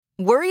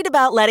Worried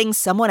about letting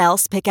someone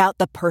else pick out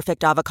the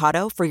perfect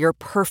avocado for your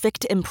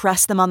perfect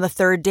impress them on the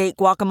third date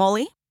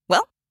guacamole?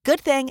 Well, good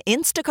thing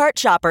Instacart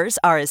shoppers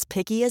are as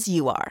picky as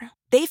you are.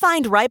 They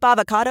find ripe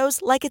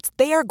avocados like it's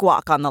their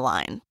guac on the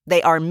line.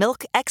 They are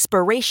milk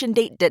expiration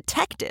date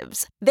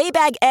detectives. They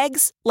bag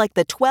eggs like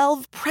the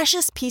 12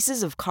 precious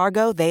pieces of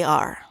cargo they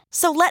are.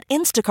 So let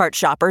Instacart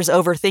shoppers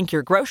overthink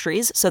your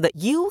groceries so that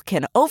you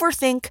can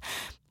overthink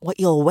what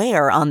you'll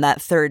wear on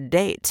that third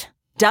date.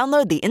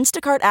 Download the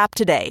Instacart app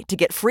today to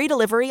get free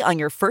delivery on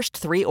your first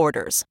 3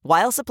 orders,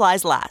 while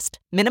supplies last.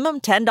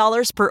 Minimum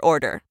 $10 per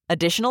order.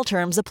 Additional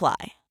terms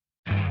apply.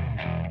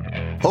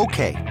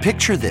 Okay,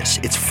 picture this.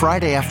 It's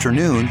Friday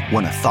afternoon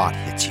when a thought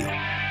hits you.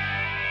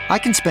 I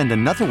can spend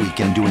another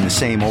weekend doing the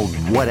same old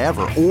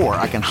whatever, or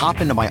I can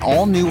hop into my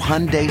all-new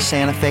Hyundai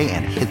Santa Fe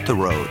and hit the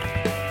road.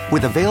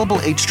 With available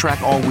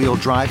H-Track all-wheel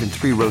drive and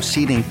 3-row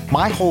seating,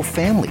 my whole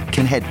family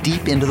can head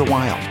deep into the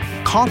wild.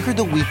 Conquer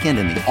the weekend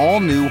in the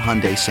all-new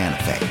Hyundai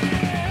Santa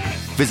Fe.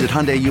 Visit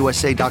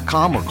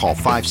HyundaiUSA.com or call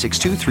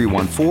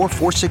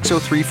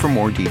 562-314-4603 for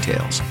more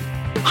details.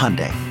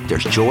 Hyundai,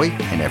 there's joy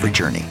in every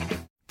journey.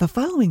 The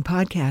following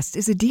podcast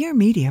is a Dear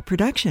Media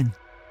production.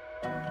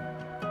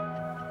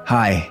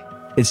 Hi,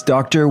 it's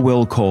Dr.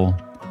 Will Cole.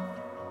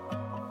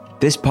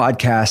 This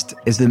podcast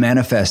is the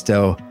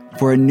manifesto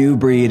for a new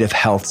breed of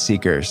health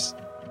seekers.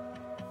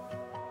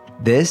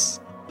 This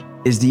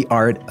is the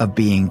art of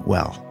being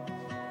well.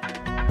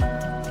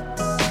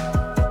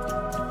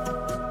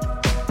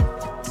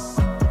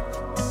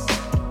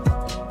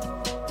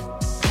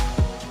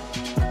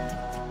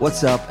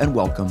 What's up and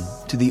welcome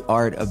to the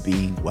art of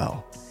being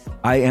well.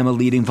 I am a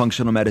leading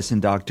functional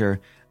medicine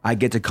doctor. I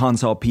get to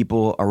consult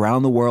people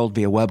around the world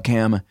via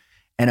webcam,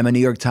 and I'm a New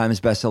York Times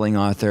bestselling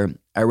author.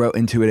 I wrote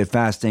Intuitive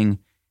Fasting,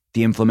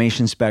 The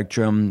Inflammation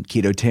Spectrum,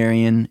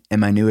 Ketotarian,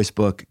 and my newest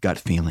book, Gut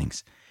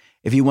Feelings.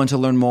 If you want to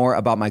learn more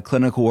about my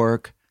clinical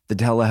work, the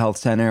Telehealth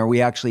Center,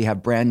 we actually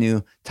have brand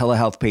new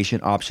telehealth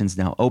patient options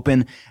now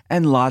open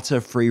and lots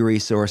of free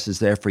resources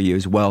there for you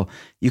as well.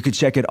 You can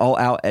check it all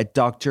out at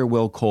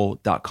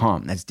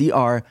drwillcole.com. That's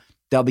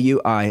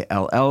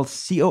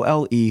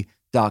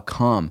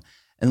drwillcole.com.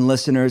 And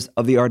listeners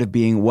of The Art of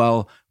Being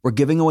Well, we're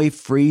giving away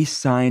free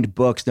signed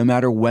books no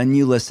matter when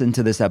you listen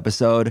to this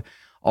episode.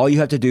 All you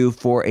have to do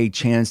for a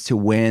chance to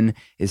win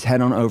is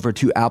head on over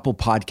to Apple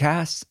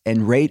Podcasts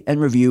and rate and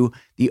review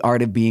The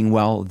Art of Being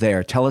Well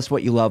there. Tell us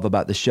what you love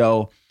about the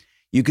show.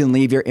 You can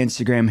leave your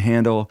Instagram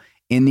handle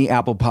in the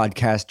Apple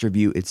Podcast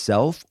review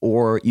itself,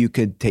 or you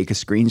could take a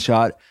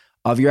screenshot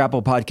of your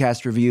Apple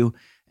Podcast review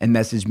and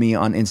message me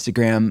on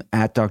Instagram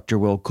at Dr.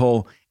 Will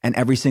Cole. And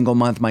every single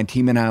month, my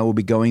team and I will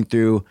be going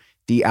through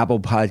the Apple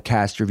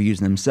Podcast reviews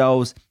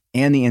themselves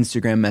and the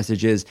Instagram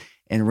messages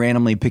and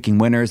randomly picking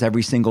winners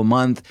every single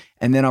month.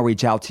 And then I'll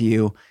reach out to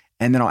you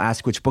and then I'll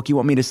ask which book you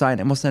want me to sign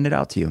and we'll send it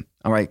out to you.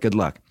 All right, good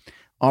luck.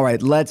 All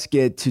right, let's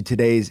get to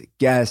today's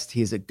guest.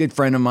 He's a good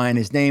friend of mine.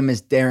 His name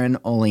is Darin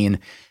Olien.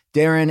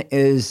 Darin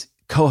is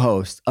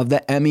co-host of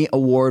the Emmy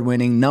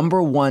award-winning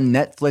 #1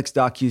 Netflix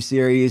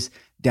docuseries,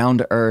 Down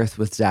to Earth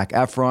with Zac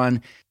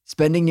Efron,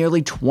 spending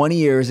nearly 20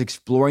 years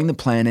exploring the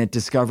planet,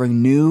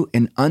 discovering new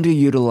and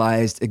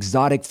underutilized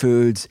exotic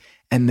foods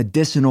and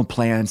medicinal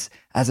plants.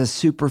 As a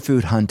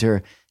superfood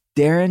hunter,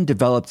 Darin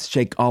developed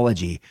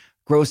Shakeology,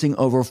 grossing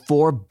over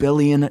 $4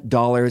 billion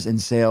in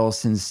sales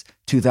since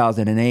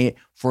 2008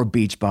 for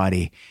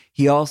Beachbody.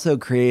 He also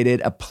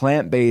created a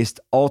plant-based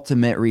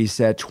Ultimate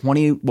Reset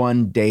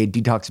 21-day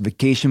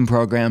detoxification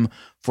program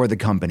for the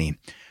company.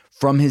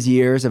 From his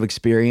years of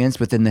experience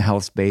within the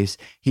health space,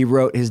 he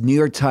wrote his New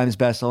York Times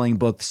bestselling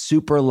book,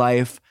 Super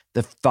Life,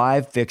 The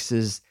 5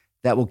 Fixes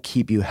That Will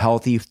Keep You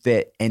Healthy,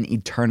 Fit, and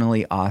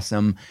Eternally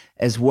Awesome,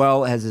 as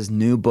well as his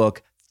new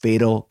book,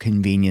 Fatal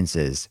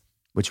Conveniences,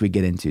 which we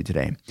get into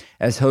today.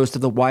 As host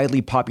of the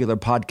widely popular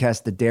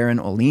podcast, The Darin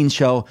Olien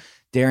Show,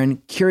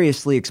 Darin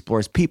curiously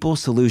explores people,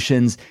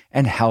 solutions,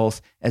 and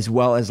health, as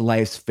well as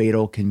life's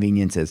fatal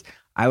conveniences.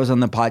 I was on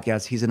the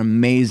podcast. He's an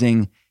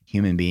amazing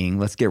human being.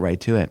 Let's get right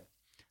to it.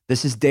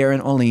 This is Darin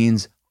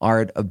Olien's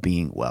Art of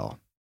Being Well.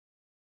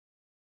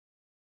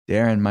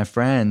 Darin, my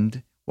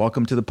friend,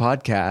 welcome to the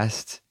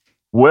podcast.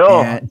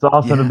 Will, it's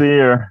awesome to be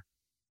here.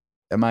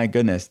 My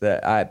goodness,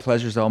 the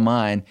pleasure's all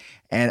mine.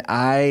 And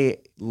I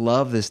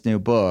love this new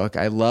book.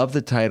 I love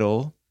the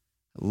title,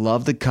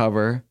 love the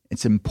cover.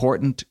 It's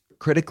important,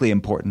 critically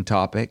important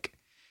topic.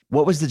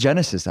 What was the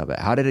genesis of it?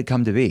 How did it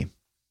come to be?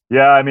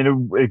 Yeah, I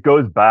mean, it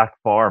goes back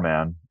far,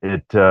 man.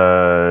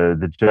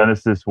 The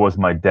genesis was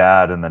my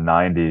dad in the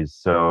 90s.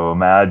 So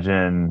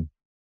imagine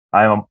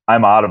I'm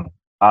out of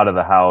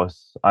the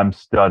house. I'm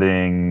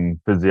studying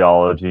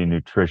physiology,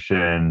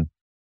 nutrition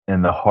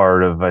in the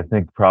heart of, I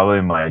think,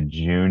 probably my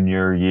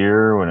junior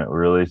year when it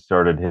really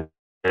started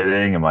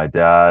hitting. And my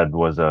dad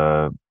was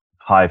a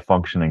high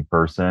functioning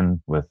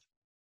person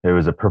he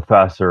was a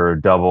professor, a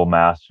double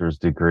master's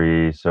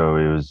degree. So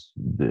he was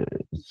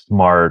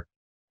smart.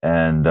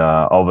 And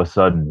all of a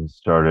sudden he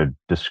started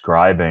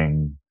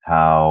describing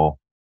how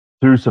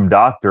through some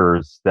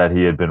doctors that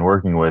he had been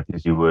working with,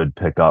 he would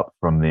pick up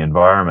from the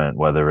environment,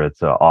 whether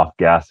it's a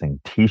off-gassing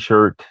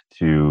t-shirt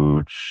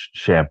to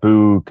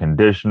shampoo,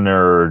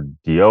 conditioner,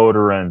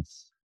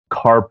 deodorants,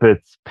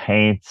 carpets,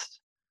 paints,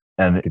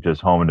 and it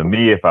just home to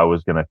me if I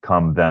was going to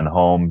come then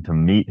home to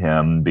meet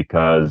him,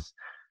 because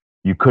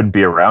you couldn't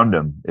be around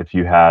him if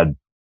you had,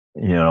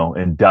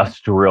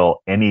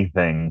 industrial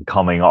anything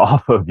coming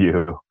off of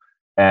you.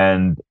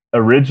 And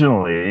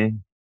originally,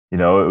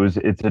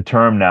 it's a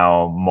term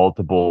now,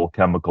 multiple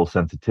chemical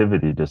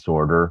sensitivity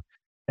disorder.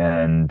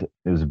 And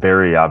it was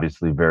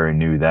obviously very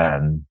new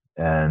then.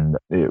 And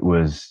it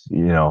was,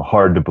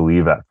 hard to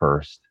believe at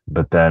first.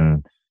 But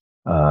then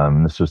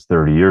this was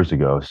 30 years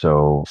ago.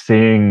 So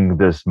seeing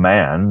this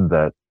man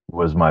that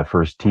was my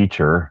first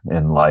teacher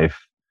in life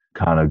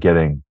kind of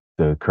getting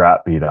the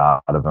crap beat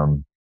out of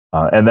him.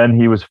 And then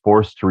he was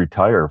forced to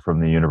retire from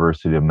the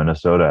University of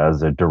Minnesota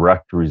as a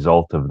direct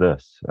result of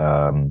this.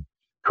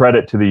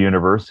 Credit to the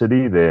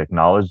university. They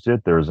acknowledged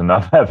it. There was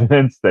enough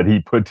evidence that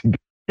he put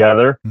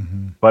together,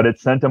 but it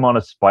sent him on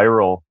a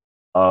spiral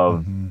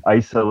of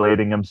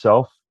isolating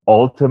himself.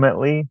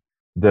 Ultimately,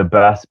 the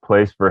best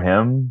place for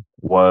him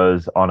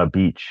was on a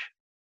beach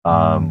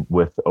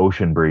with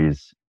ocean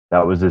breeze.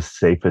 That was his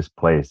safest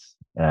place.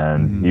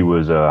 And he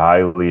was a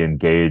highly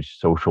engaged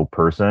social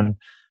person.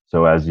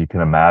 So as you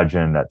can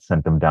imagine, that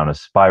sent him down a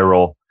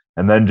spiral.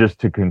 And then just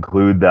to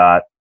conclude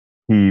that,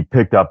 he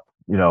picked up,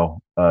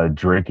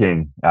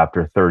 drinking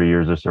after 30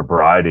 years of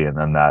sobriety. And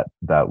then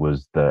that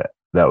was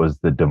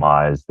the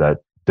demise that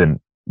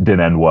didn't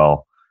end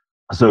well.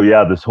 So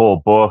yeah, this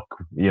whole book,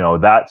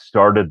 that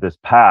started this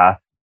path,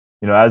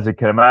 as you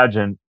can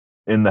imagine,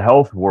 in the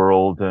health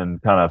world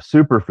and kind of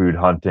superfood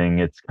hunting,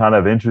 it's kind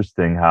of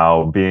interesting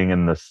how being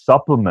in the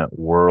supplement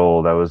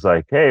world, I was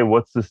like, hey,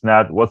 what's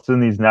in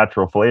these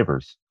natural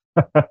flavors?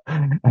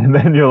 And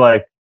then you're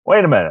like,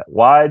 wait a minute,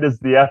 why does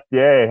the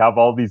FDA have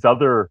all these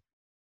other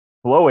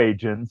flow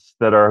agents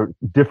that are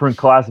different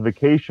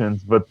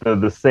classifications, but they're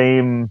the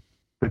same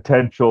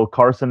potential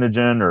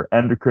carcinogen or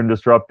endocrine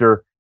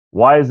disruptor?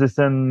 Why is this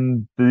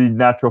in the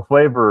natural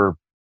flavor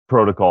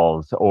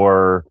protocols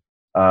or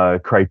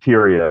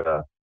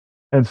criteria?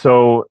 And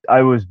so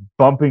I was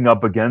bumping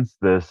up against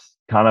this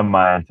kind of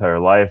my entire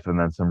life. And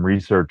then some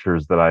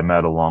researchers that I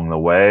met along the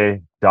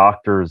way,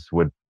 doctors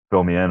would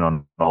fill me in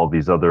on all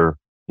these other,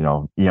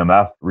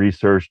 EMF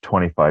research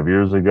 25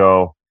 years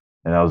ago.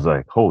 And I was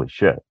like, holy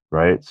shit.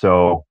 Right.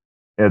 So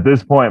at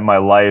this point in my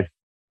life,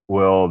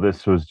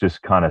 this was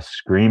just kind of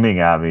screaming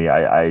at me.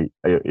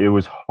 It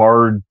was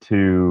hard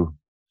to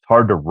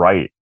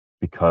write,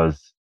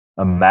 because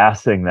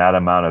amassing that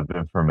amount of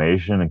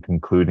information and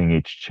concluding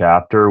each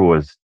chapter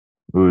was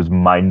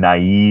my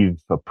naive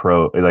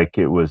approach.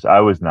 I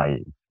was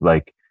naive.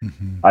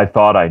 I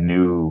thought I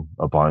knew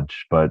a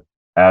bunch, but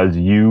as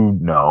you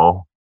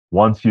know,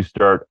 once you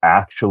start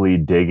actually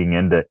digging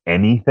into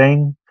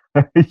anything,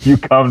 you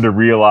come to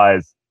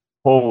realize,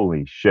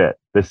 holy shit,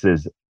 this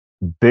is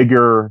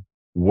bigger,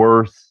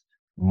 worse,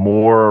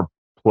 more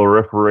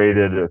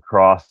proliferated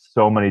across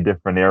so many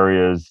different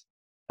areas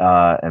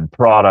and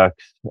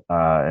products.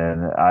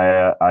 And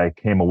I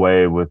came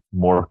away with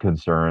more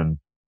concern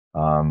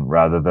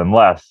rather than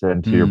less.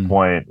 And to your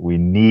point, we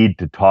need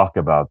to talk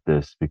about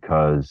this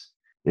because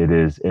it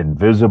is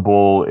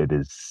invisible, it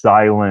is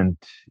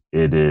silent,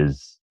 it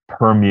is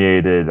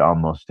permeated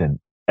almost in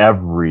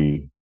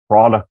every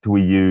product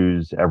we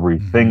use,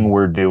 everything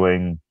we're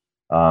doing.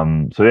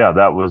 So yeah,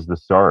 that was the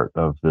start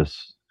of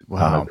this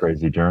kind of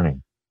crazy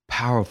journey.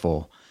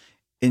 Powerful,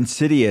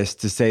 insidious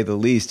to say the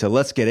least. So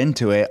let's get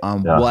into it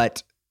on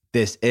what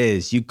this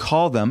is. You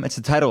call them, it's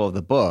the title of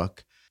the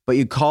book, but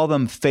you call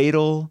them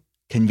fatal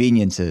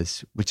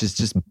conveniences, which is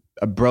just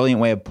a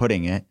brilliant way of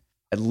putting it.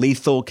 A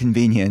lethal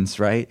convenience,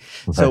 right?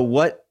 So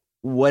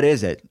what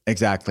is it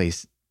exactly?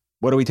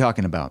 What are we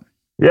talking about?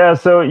 Yeah,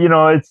 so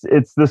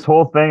it's this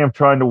whole thing of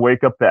trying to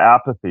wake up the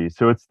apathy.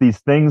 So it's these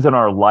things in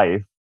our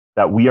life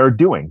that we are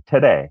doing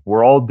today.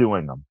 We're all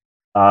doing them.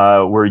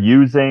 We're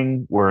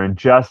using, we're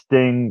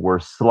ingesting, we're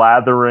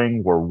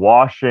slathering, we're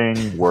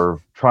washing, we're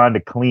trying to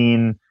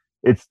clean.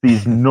 It's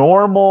these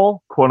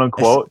normal, quote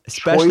unquote,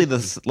 especially the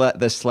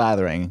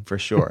slathering, for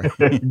sure.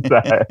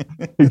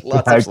 Exactly.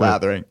 Lots of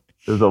slathering.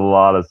 There's a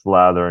lot of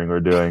slathering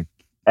we're doing.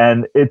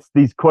 And it's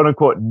these quote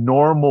unquote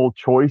normal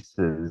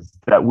choices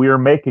that we are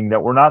making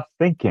that we're not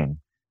thinking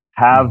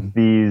have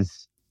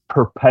these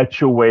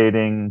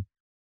perpetuating,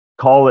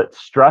 call it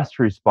stress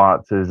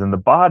responses in the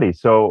body.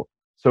 So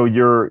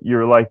you're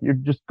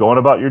just going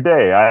about your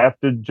day. I have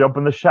to jump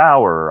in the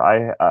shower.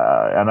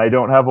 And I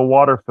don't have a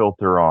water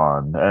filter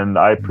on, and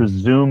I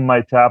presume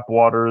my tap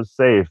water is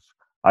safe.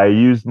 I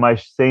use my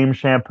same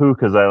shampoo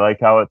because I like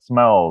how it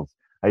smells.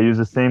 I use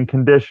the same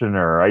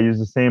conditioner. I use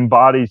the same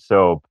body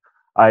soap.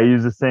 I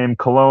use the same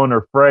cologne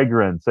or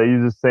fragrance. I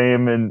use the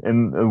same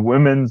in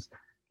women's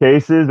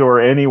cases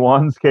or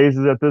anyone's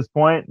cases at this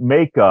point,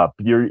 makeup.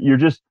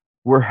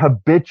 We're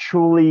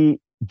habitually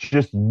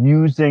just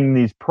using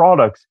these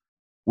products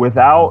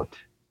without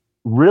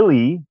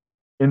really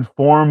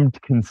informed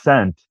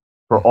consent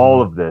for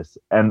all of this.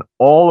 And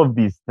all of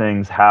these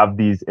things have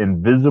these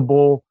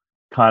invisible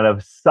kind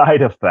of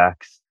side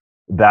effects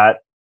that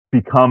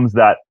becomes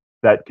that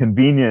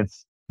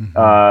convenience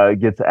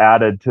gets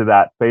added to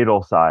that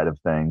fatal side of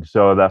things.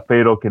 So that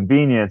fatal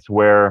convenience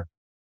where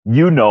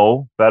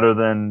better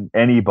than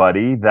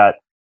anybody that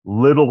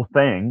little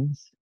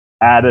things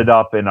added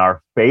up in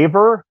our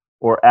favor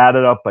or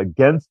added up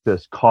against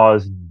us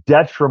cause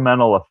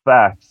detrimental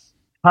effects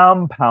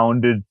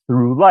compounded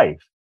through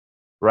life,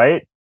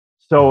 right?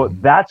 So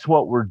that's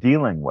what we're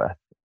dealing with.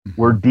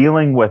 We're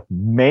dealing with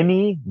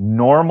many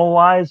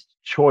normalized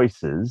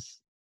choices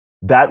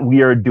that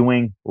we are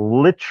doing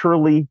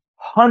literally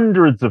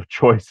hundreds of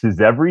choices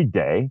every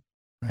day.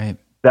 Right.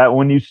 That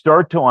when you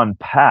start to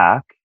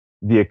unpack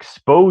the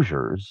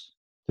exposures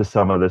to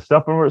some of this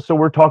stuff, and so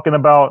we're talking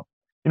about,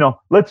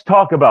 let's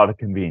talk about a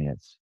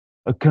convenience.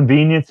 A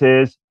convenience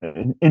is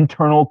an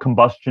internal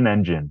combustion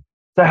engine.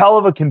 It's a hell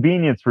of a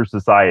convenience for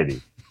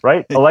society,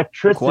 right?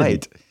 Electricity,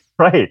 Quite.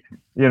 right?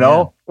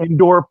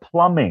 Indoor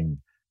plumbing,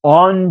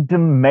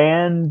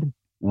 on-demand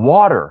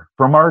water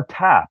from our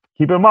tap.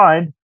 Keep in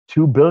mind,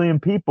 2 billion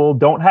people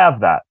don't have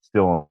that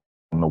still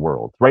in the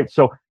world, right?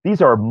 So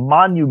these are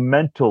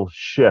monumental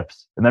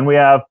shifts. And then we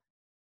have,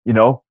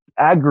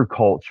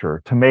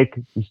 agriculture to make,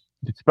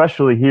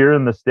 especially here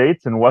in the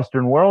States and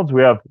Western worlds,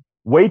 we have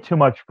way too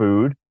much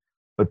food.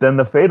 But then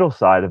the fatal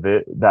side of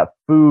it, that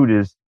food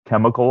is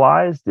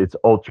chemicalized, it's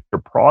ultra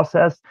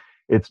processed,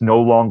 it's no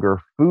longer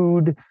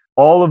food,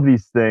 all of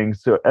these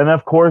things. So, and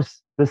of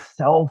course, the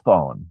cell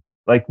phone.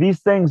 Like, these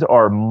things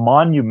are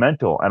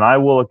monumental. And I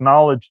will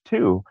acknowledge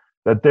too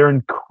that they're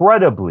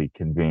incredibly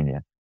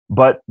convenient.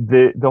 But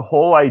the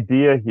whole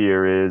idea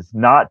here is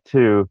not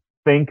to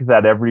think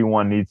that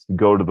everyone needs to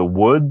go to the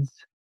woods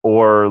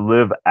or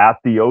live at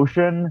the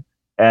ocean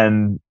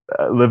and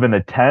live in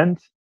a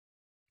tent.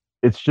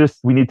 It's just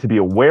we need to be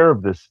aware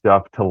of this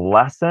stuff to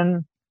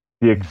lessen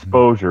the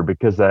exposure,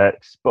 because that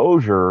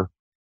exposure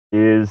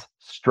is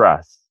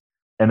stress,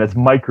 and it's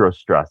micro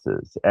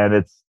stresses, and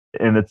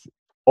it's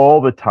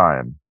all the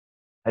time.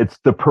 It's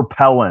the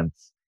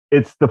propellants,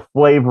 it's the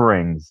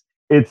flavorings,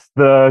 it's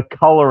the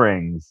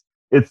colorings,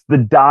 it's the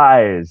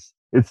dyes,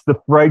 it's the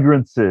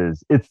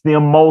fragrances, it's the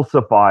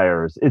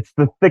emulsifiers, it's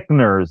the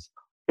thickeners,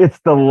 it's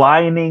the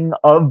lining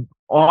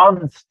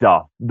on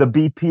stuff, the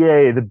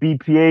BPA, the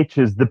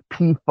BPHs, the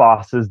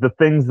PFOSs, the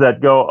things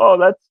that go,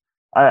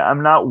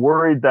 I'm not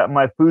worried that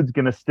my food's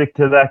going to stick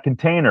to that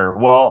container.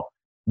 Well,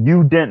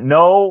 you didn't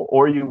know,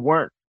 or you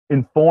weren't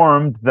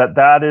informed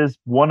that is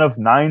one of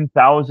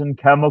 9,000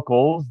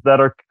 chemicals that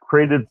are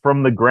created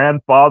from the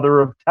grandfather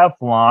of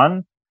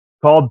Teflon,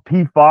 called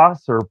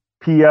PFOS or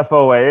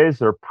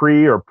PFOAs, or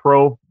pre or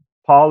pro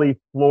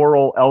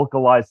polyfluoral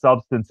alkali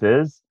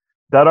substances,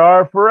 that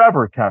are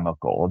forever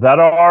chemical, that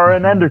are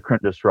an endocrine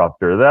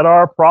disruptor, that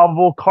are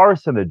probable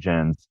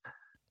carcinogens.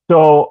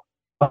 So,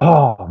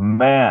 oh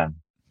man,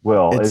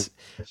 Will, it's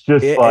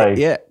just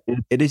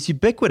it is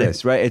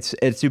ubiquitous, right?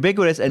 It's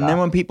ubiquitous. And then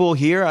when people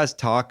hear us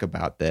talk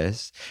about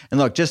this, and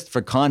look, just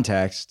for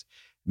context,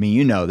 I mean,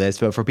 you know this,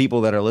 but for people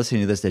that are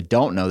listening to this that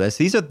don't know this,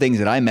 these are things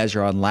that I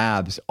measure on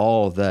labs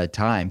all the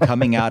time,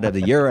 coming out of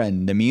the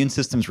urine, the immune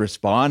system's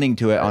responding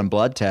to it on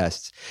blood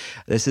tests.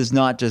 This is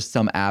not just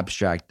some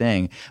abstract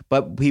thing.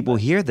 But people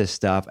hear this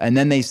stuff and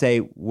then they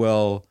say,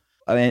 well,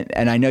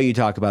 and I know you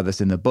talk about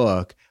this in the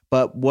book,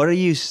 but what do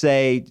you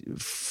say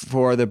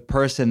for the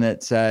person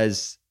that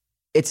says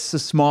it's a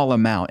small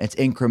amount, it's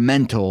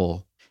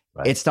incremental,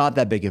 it's not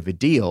that big of a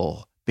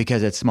deal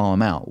because it's small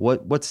amount?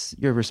 What's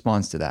your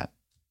response to that?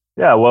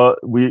 Yeah, well,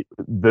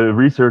 the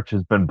research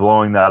has been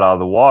blowing that out of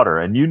the water,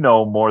 and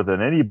more than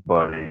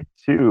anybody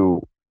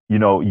too,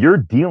 you're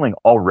dealing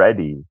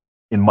already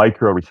in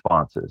micro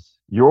responses.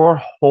 Your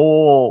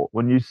whole,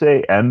 when you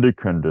say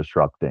endocrine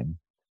disrupting,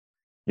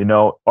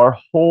 our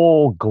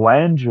whole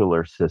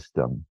glandular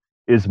system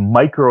is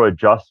micro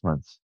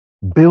adjustments,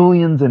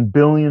 billions and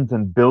billions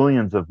and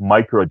billions of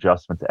micro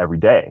adjustments every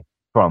day,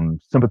 from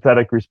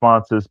sympathetic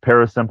responses,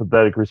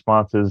 parasympathetic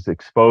responses,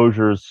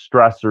 exposures,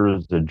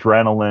 stressors,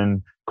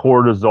 adrenaline,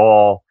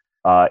 cortisol,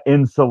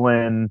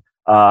 insulin,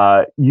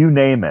 you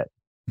name it.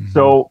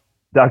 So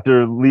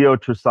Dr. Leo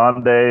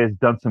Trasande has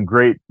done some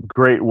great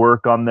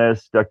work on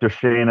this. Dr.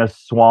 Shana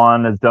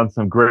Swan has done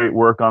some great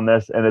work on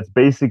this. And it's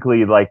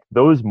basically like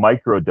those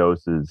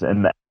microdoses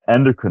in the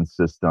endocrine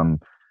system,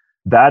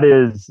 that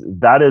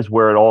is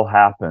where it all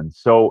happens.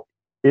 So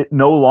it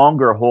no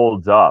longer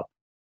holds up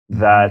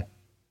that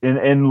in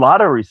a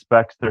lot of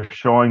respects, they're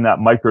showing that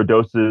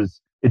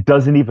microdoses, it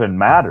doesn't even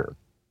matter.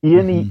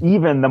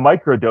 Even the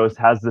microdose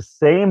has the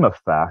same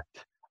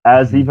effect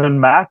as even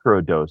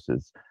macro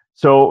doses.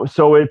 So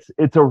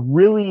it's a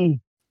really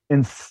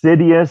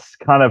insidious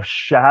kind of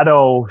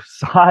shadow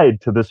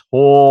side to this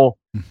whole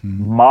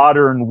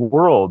modern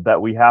world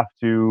that we have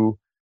to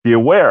be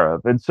aware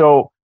of. And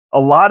so a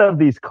lot of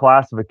these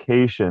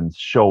classifications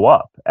show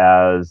up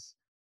as,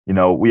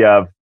 we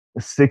have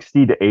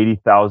 60 to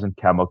 80,000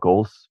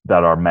 chemicals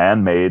that are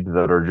man-made,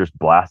 that are just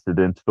blasted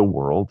into the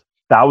world.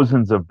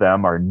 Thousands of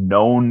them are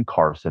known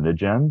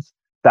carcinogens.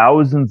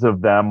 thousands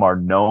of them are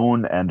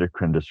known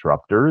endocrine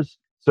disruptors.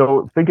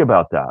 So think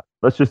about that.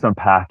 Let's just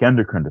unpack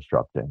endocrine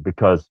disrupting,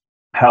 because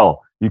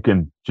hell, you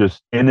can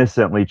just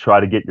innocently try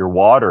to get your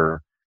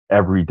water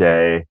every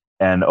day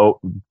and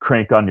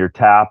crank on your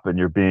tap, and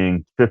you're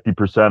being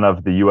 50%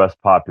 of the US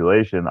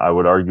population. I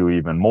would argue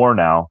even more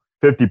now.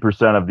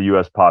 50% of the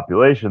US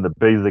population,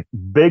 the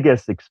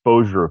biggest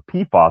exposure of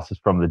PFAS is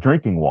from the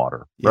drinking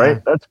water, right? Yeah.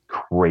 That's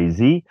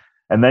crazy.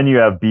 And then you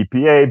have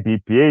BPA,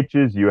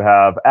 BPHs, you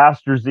have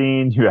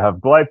astrazine, you have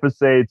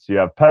glyphosates, you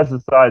have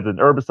pesticides and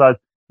herbicides.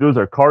 Those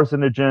are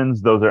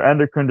carcinogens, those are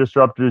endocrine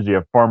disruptors, you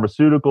have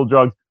pharmaceutical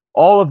drugs,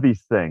 all of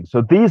these things.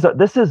 So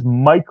this is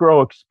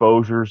micro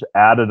exposures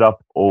added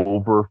up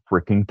over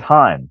freaking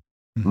time.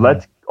 Mm-hmm.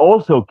 Let's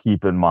also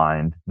keep in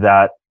mind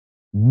that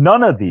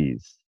none of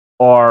these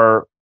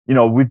are,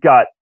 we've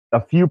got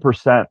a few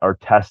percent are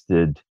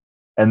tested,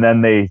 and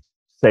then they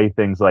say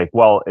things like,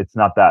 well, it's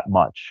not that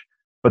much.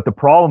 But the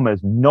problem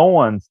is no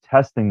one's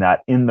testing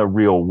that in the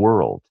real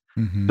world.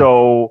 Mm-hmm.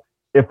 So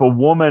if a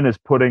woman is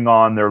putting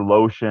on their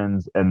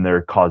lotions and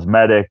their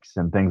cosmetics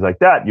and things like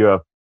that, you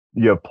have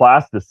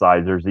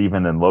plasticizers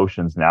even in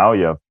lotions now.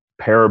 You have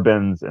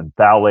parabens and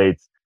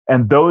phthalates,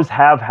 and those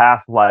have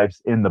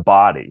half-lives in the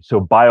body. So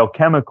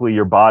biochemically,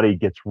 your body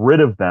gets rid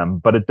of them,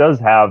 but it does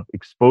have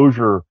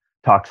exposure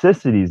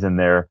toxicities in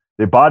there.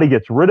 The body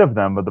gets rid of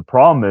them, but the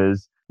problem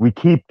is we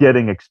keep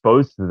getting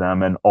exposed to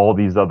them in all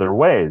these other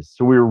ways.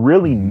 So we're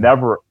really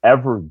never,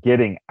 ever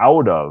getting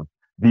out of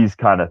these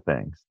kind of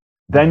things.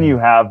 Then you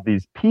have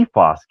these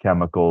PFAS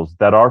chemicals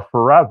that are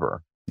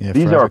forever. Yeah,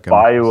 these are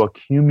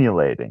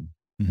bioaccumulating.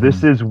 Mm-hmm.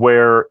 This is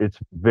where it's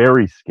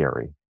very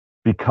scary,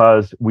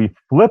 because we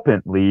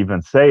flippantly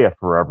even say a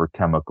forever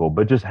chemical,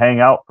 but just hang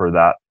out for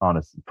that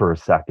for a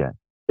second.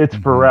 It's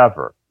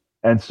forever.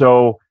 And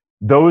so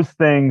those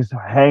things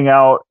hang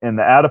out in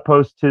the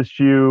adipose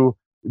tissue.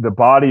 The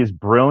body is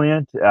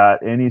brilliant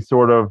at any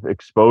sort of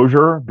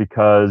exposure,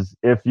 because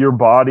if your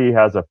body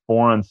has a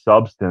foreign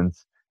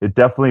substance, it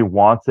definitely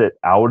wants it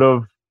out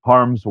of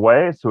harm's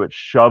way. So it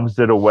shoves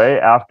it away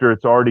after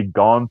it's already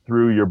gone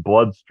through your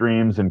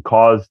bloodstreams and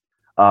caused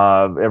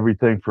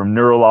everything from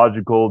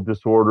neurological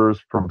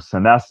disorders, from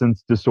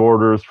senescence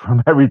disorders,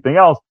 from everything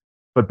else.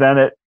 But then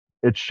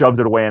it shoved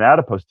it away in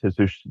adipose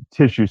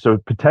tissue. So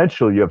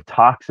potentially you have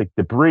toxic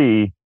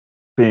debris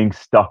being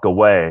stuck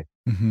away.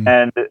 Mm-hmm.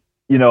 And,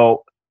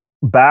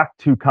 back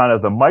to kind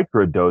of the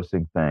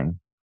microdosing thing,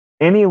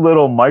 any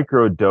little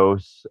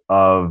microdose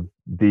of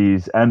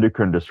these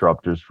endocrine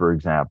disruptors, for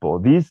example,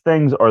 these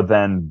things are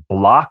then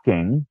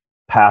blocking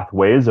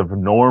pathways of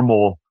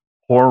normal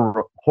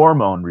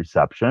hormone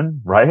reception,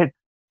 right?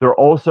 They're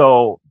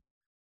also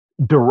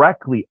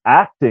directly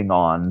acting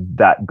on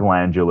that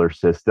glandular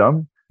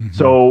system. Mm-hmm.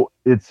 So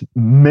it's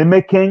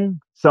mimicking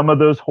some of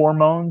those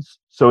hormones.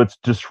 So it's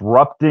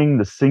disrupting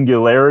the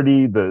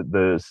singularity,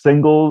 the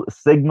single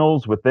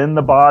signals within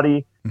the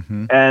body.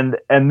 Mm-hmm.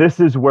 And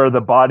this is where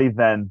the body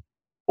then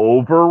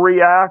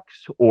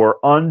overreacts or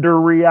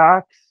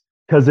underreacts,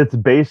 because it's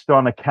based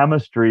on a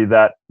chemistry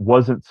that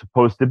wasn't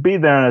supposed to be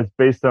there, and it's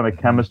based on a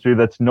chemistry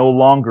that's no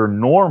longer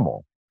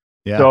normal.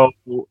 Yeah.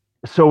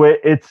 So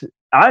it's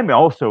I'm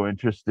also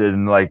interested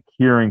in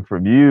hearing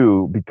from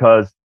you,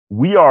 because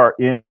we are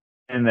in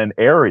an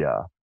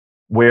area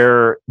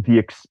where the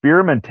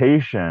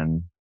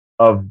experimentation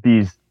of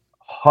these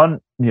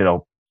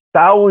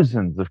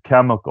thousands of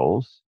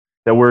chemicals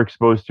that we're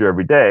exposed to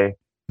every day,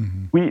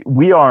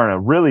 we are in a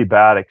really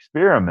bad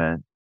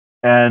experiment,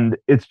 and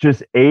it's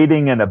just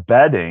aiding and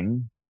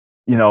abetting.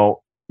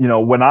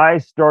 When I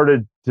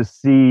started to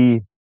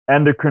see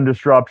endocrine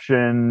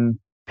disruption,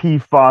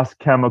 PFAS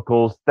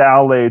chemicals,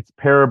 phthalates,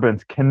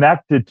 parabens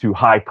connected to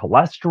high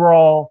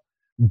cholesterol,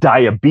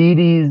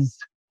 diabetes,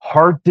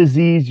 heart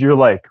disease, you're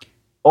like,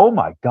 oh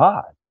my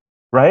God,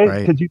 right?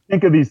 Because you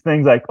think of these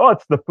things like, oh,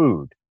 it's the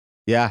food.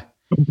 Yeah.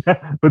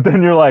 But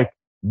then you're like,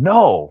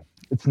 no,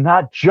 it's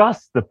not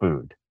just the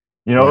food.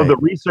 The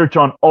research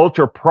on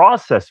ultra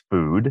processed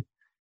food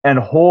and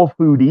whole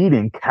food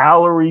eating,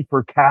 calorie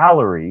for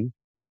calorie,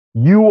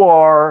 you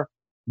are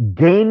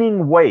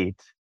gaining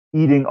weight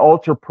eating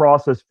ultra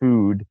processed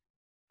food.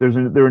 There's a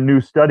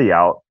new study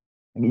out.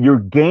 You're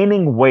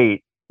gaining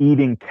weight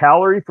eating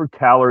calorie for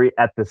calorie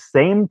at the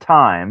same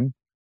time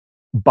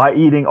by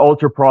eating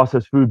ultra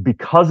processed food,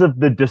 because of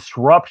the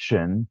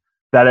disruption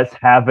that it's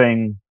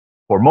having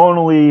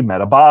hormonally,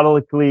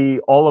 metabolically,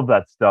 all of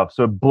that stuff.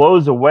 So it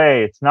blows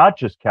away. It's not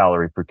just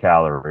calorie for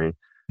calorie,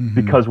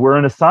 because we're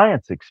in a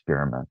science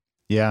experiment.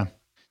 Yeah.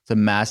 It's a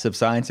massive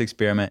science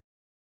experiment.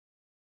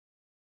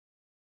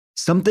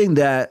 Something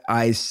that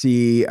I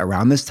see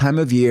around this time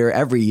of year,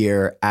 every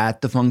year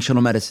at the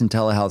Functional Medicine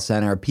Telehealth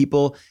Center, are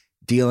people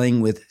dealing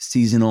with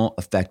seasonal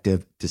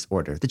affective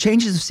disorder. The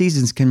changes of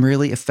seasons can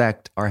really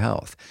affect our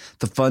health.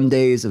 The fun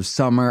days of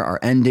summer are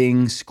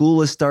ending.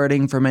 School is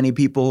starting for many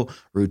people.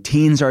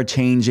 Routines are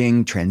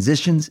changing.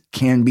 Transitions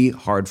can be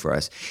hard for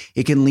us.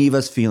 It can leave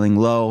us feeling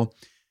low.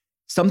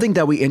 Something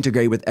that we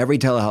integrate with every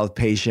telehealth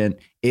patient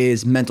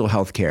is mental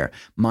health care.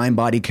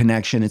 Mind-body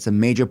connection, it's a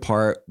major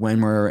part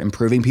when we're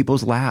improving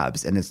people's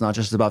lives. And it's not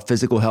just about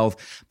physical health,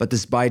 but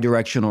this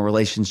bi-directional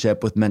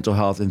relationship with mental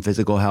health and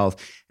physical health.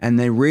 And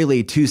they're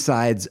really two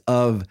sides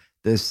of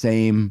the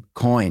same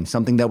coin.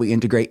 Something that we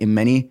integrate in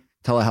many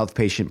telehealth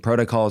patient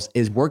protocols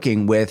is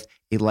working with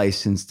a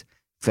licensed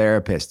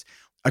therapist.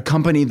 A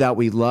company that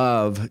we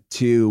love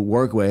to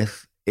work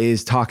with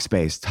is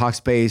Talkspace.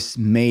 Talkspace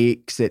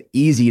makes it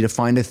easy to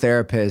find a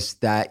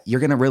therapist that you're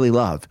going to really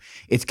love.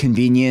 It's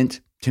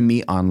convenient to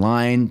meet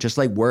online, just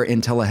like we're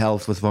in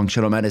telehealth with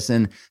functional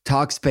medicine.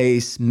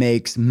 Talkspace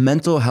makes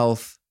mental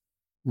health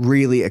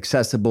really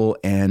accessible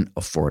and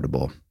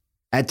affordable.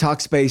 At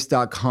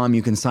Talkspace.com,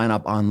 you can sign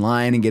up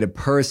online and get a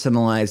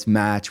personalized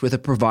match with a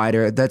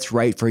provider that's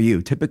right for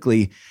you,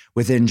 typically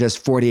within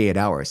just 48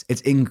 hours.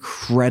 It's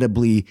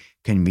incredibly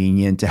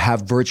convenient to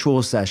have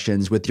virtual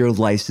sessions with your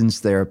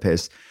licensed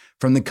therapist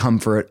from the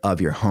comfort of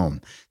your home.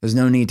 There's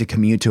no need to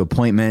commute to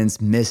appointments,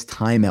 miss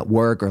time at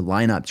work, or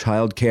line up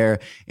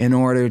childcare in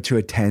order to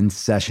attend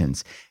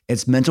sessions.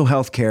 It's mental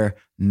health care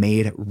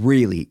made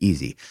really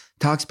easy.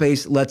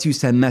 Talkspace lets you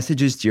send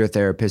messages to your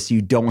therapist so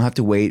you don't have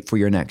to wait for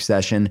your next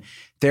session.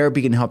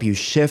 Therapy can help you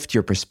shift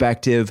your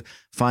perspective,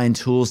 find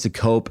tools to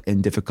cope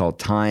in difficult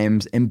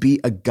times, and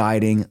be a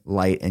guiding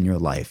light in your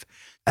life.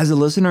 As a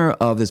listener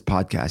of this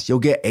podcast, you'll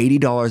get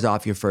 $80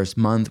 off your first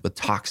month with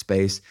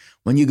Talkspace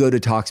when you go to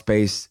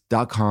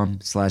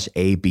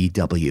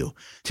Talkspace.com/ABW.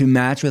 To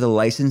match with a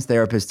licensed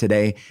therapist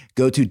today,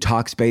 go to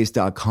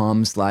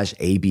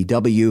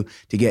Talkspace.com/ABW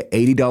to get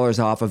 $80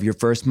 off of your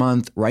first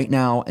month right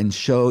now and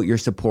show your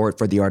support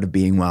for the art of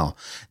being well.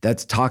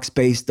 That's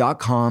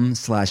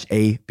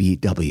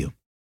Talkspace.com/ABW.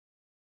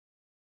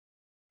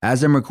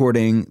 As I'm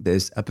recording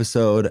this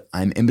episode,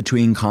 I'm in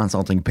between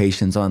consulting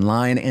patients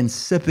online and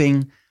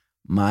sipping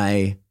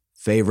my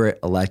favorite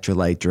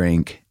electrolyte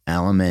drink,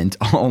 Element.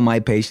 All my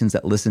patients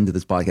that listen to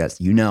this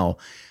podcast, you know,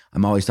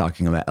 I'm always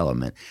talking about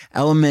Element.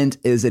 Element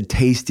is a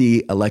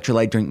tasty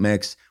electrolyte drink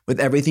mix with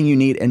everything you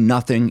need and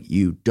nothing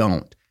you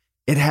don't.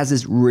 It has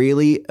this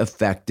really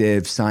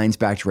effective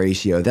science-backed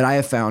ratio that I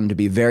have found to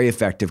be very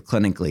effective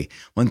clinically.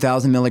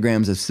 1,000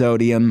 milligrams of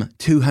sodium,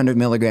 200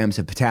 milligrams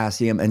of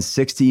potassium, and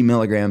 60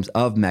 milligrams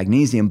of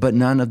magnesium, but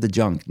none of the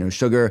junk. No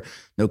sugar,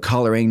 no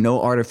coloring,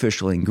 no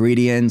artificial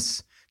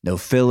ingredients, no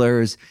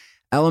fillers.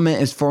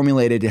 Element is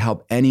formulated to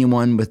help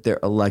anyone with their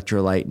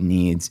electrolyte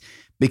needs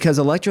because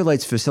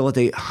electrolytes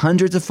facilitate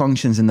hundreds of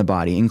functions in the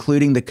body,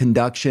 including the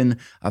conduction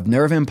of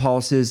nerve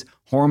impulses,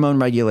 hormone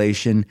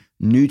regulation,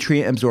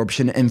 nutrient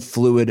absorption, and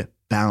fluid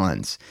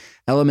balance.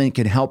 Element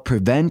can help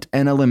prevent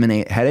and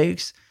eliminate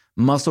headaches,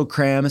 muscle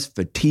cramps,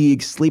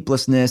 fatigue,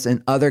 sleeplessness,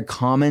 and other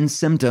common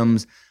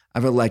symptoms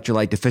of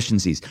electrolyte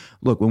deficiencies.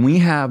 Look, when we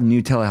have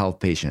new telehealth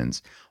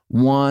patients,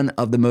 one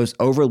of the most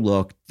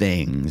overlooked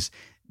things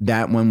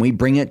that when we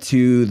bring it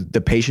to the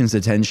patient's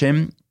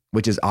attention,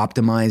 which is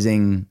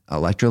optimizing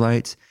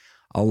electrolytes,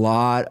 a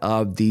lot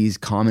of these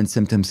common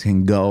symptoms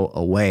can go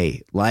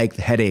away, like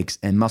headaches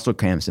and muscle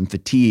cramps and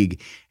fatigue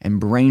and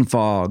brain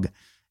fog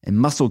and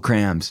muscle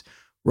cramps.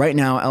 Right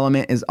now,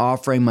 Element is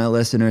offering my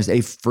listeners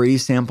a free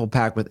sample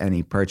pack with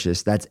any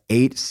purchase. That's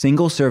 8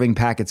 single-serving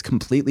packets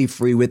completely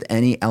free with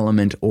any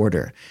Element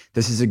order.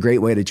 This is a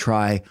great way to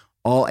try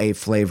all 8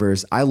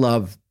 flavors. I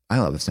love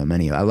so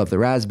many. I love the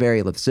raspberry,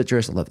 I love the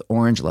citrus, I love the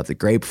orange, I love the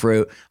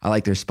grapefruit. I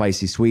like their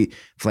spicy sweet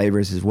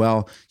flavors as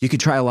well. You could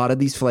try a lot of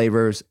these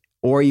flavors,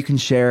 or you can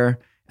share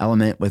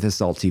Element with a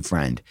salty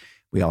friend.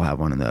 We all have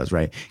one of those,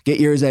 right? Get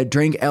yours at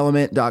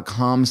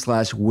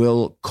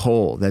drinkelement.com/Will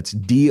Cole. That's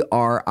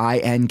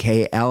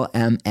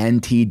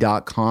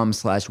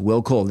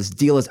DRINKLMNT.com/Will Cole. This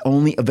deal is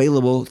only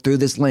available through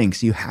this link,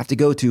 so you have to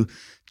go to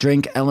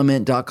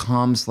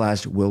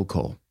drinkelement.com/Will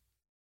Cole.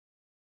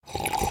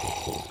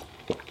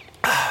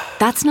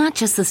 That's not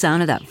just the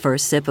sound of that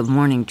first sip of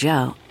Morning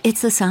Joe.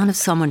 It's the sound of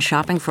someone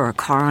shopping for a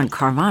car on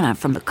Carvana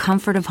from the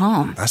comfort of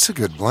home. That's a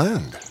good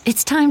blend.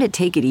 It's time to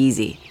take it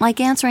easy,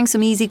 like answering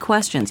some easy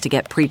questions to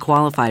get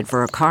pre-qualified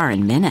for a car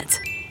in minutes.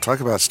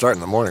 Talk about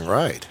starting the morning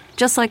right.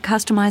 Just like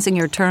customizing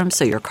your terms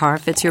so your car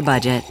fits your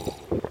budget.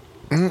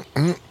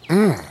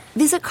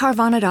 Visit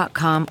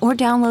Carvana.com or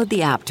download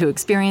the app to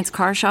experience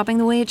car shopping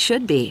the way it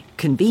should be.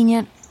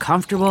 Convenient,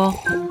 comfortable.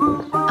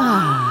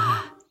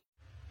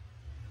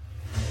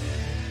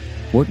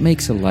 What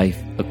makes a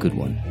life a good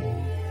one?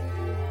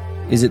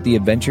 Is it the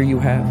adventure you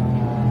have?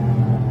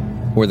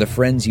 Or the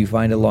friends you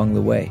find along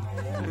the way?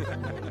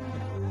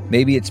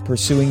 Maybe it's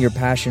pursuing your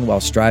passion while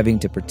striving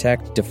to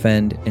protect,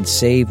 defend, and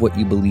save what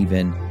you believe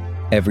in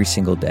every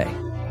single day.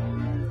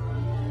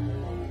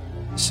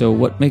 So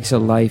what makes a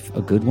life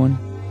a good one?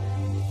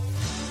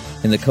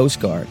 In the Coast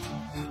Guard,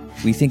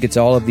 we think it's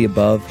all of the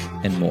above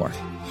and more.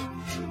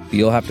 But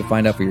you'll have to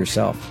find out for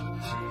yourself.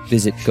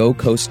 Visit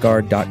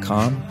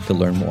gocoastguard.com to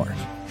learn more.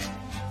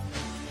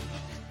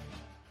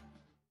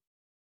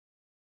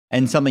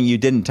 And something you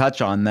didn't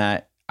touch on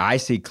that I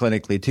see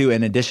clinically too,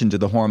 in addition to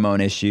the hormone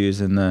issues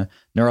and the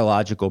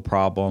neurological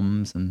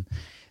problems and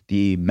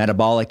the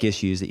metabolic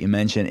issues that you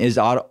mentioned is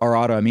our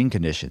autoimmune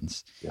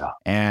conditions,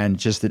 and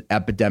just an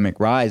epidemic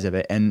rise of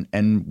it.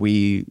 And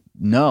we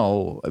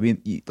know, I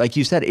mean, like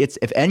you said, it's,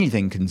 if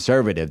anything,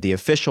 conservative. The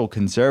official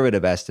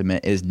conservative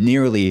estimate is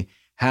nearly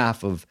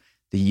half of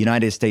the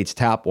United States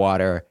tap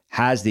water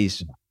has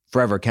these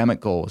forever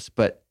chemicals,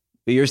 but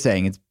you're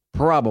saying it's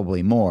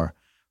probably more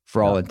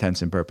for all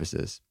intents and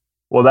purposes.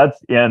 Well,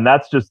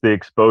 that's just the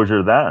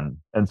exposure then.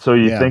 And so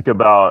you think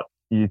about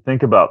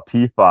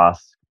PFAS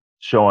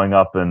showing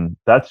up, and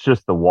that's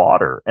just the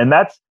water. And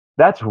that's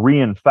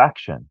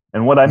reinfection.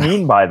 And what I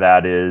mean by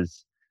that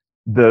is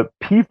the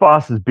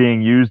PFAS is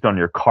being used on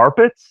your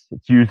carpets.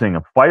 It's using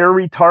fire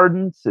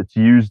retardants. It's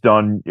used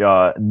on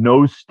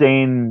no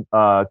stain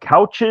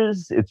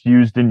couches. It's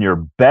used in your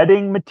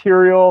bedding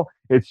material.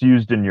 It's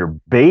used in your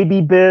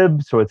baby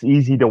bib, so it's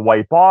easy to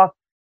wipe off.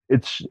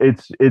 It's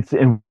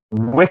in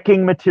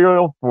wicking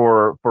material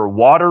for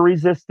water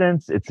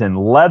resistance. It's in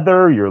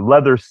leather, your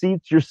leather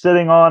seats you're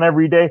sitting on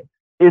every day.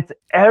 It's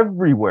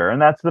everywhere,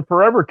 and that's the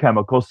forever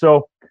chemical.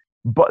 So,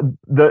 but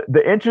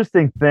the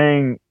interesting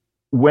thing,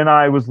 when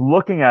I was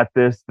looking at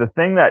this, the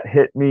thing that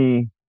hit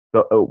me,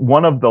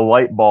 one of the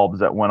light bulbs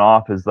that went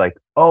off is like,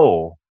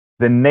 oh,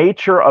 the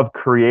nature of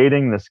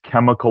creating this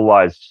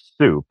chemicalized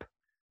soup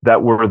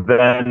that we're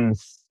then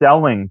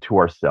selling to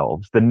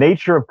ourselves, the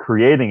nature of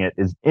creating it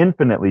is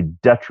infinitely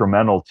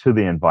detrimental to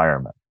the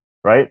environment,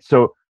 right?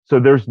 So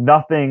there's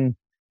nothing,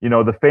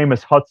 the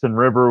famous Hudson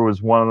River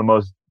was one of the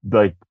most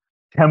like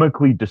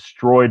chemically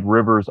destroyed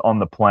rivers on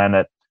the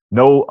planet.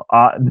 No,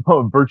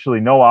 virtually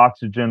no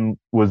oxygen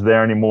was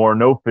there anymore,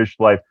 no fish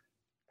life.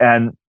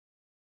 And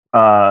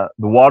the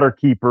water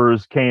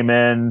keepers came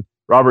in,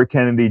 Robert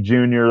Kennedy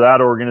Jr., that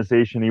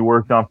organization he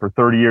worked on for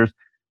 30 years,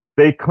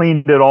 they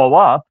cleaned it all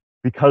up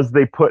because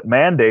they put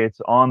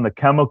mandates on the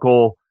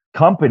chemical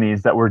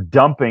companies that were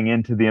dumping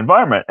into the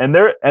environment.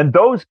 And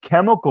those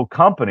chemical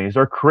companies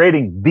are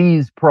creating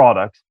these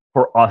products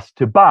for us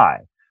to buy.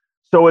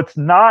 So it's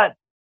not,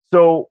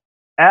 so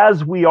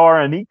as we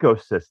are an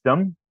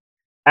ecosystem,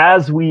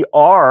 as we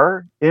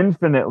are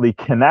infinitely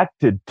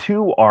connected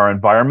to our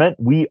environment,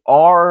 we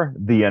are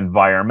the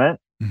environment.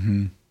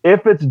 Mm-hmm.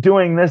 If it's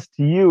doing this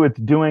to you, it's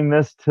doing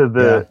this to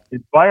the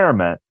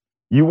environment.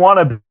 You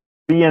want to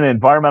be an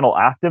environmental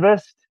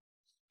activist?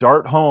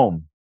 Start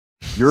home.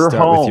 Start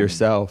home with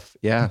yourself.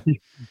 Yeah.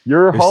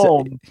 You're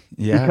home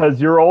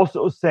because you're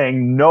also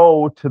saying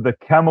no to the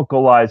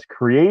chemicalized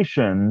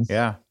creations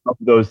of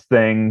those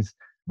things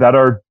that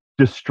are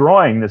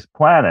destroying this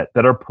planet,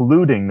 that are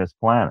polluting this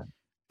planet.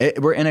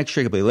 We're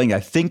inextricably linked. I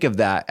think of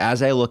that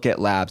as I look at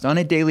labs on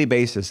a daily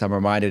basis. I'm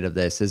reminded of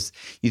this. As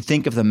you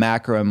think of the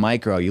macro and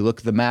micro, you look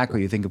at the macro,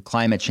 you think of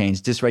climate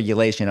change,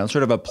 dysregulation,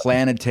 sort of a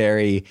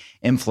planetary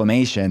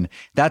inflammation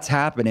that's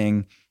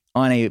happening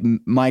on a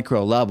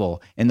micro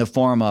level in the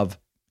form of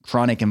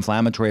chronic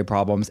inflammatory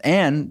problems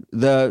and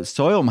the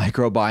soil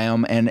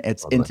microbiome and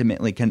its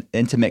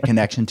intimate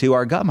connection to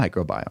our gut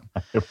microbiome.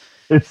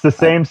 It's the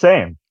same.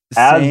 Same.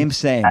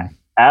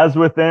 As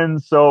within,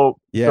 so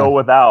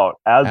without.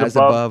 As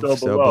above,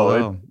 so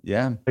below.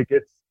 Like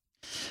it's,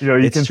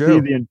 you can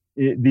see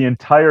the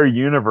entire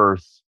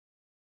universe,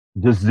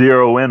 just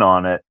zero in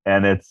on it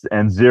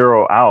and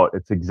zero out.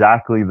 It's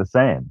exactly the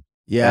same.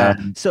 Yeah.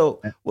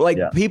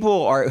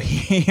 People are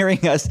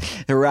hearing us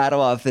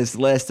rattle off this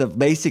list of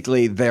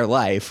basically their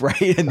life,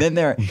 right? And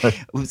then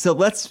so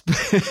let's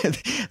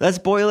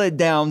boil it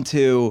down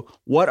to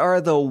what are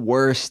the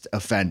worst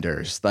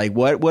offenders? Like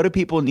what do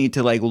people need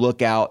to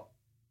look out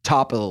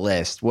top of the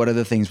list? What are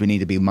the things we need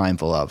to be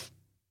mindful of?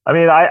 I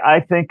mean, I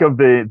think of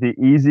the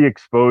easy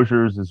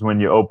exposures is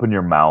when you open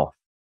your mouth,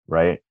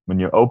 right? When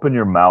you open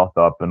your mouth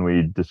up, and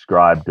we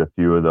described a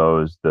few of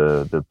those,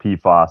 the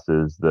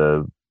PFASs,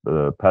 the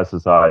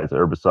pesticides,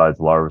 herbicides,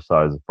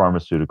 larvicides,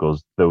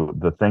 pharmaceuticals,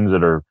 the things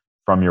that are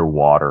from your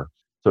water.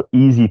 So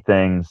easy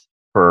things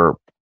for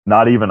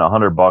not even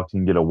 $100, you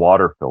can get a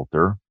water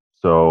filter.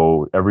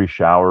 So every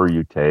shower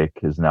you take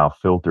is now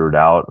filtered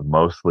out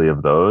mostly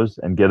of those,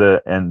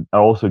 and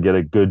also get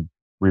a good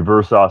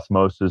reverse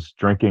osmosis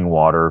drinking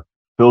water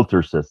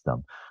filter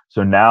system.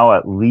 So now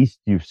at least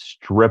you've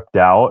stripped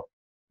out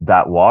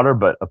that water,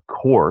 but of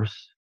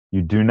course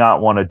you do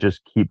not want to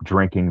just keep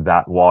drinking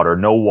that water.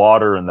 No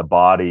water in the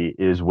body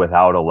is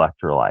without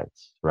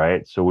electrolytes,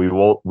 right? So we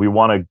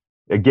want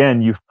to,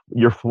 again,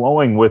 you're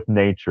flowing with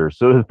nature.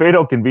 So the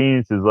fatal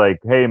convenience is like,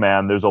 hey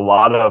man, there's a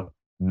lot of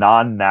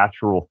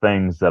non-natural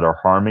things that are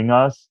harming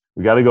us.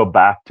 We got to go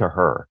back to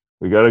her.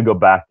 We got to go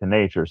back to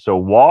nature. So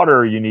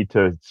water, you need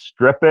to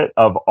strip it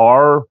of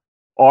our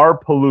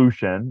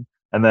pollution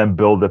and then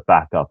build it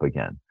back up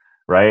again,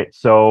 right?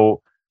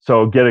 So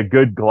get a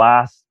good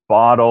glass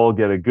bottle,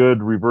 get a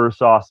good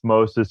reverse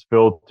osmosis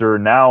filter.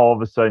 Now all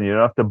of a sudden you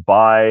don't have to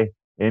buy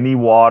any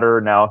water.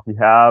 Now if you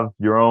have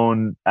your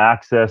own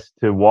access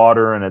to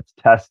water and it's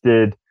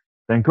tested,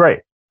 then great,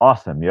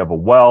 awesome. You have a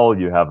well,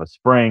 you have a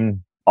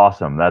spring,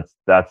 awesome.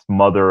 That's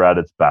mother at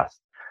its best.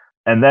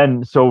 And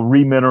then so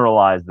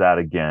remineralize that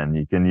again.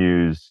 You can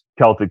use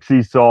Celtic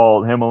sea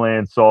salt,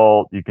 Himalayan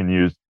salt. You can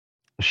use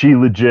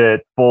Shilajit,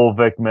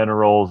 fulvic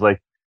minerals.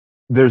 Like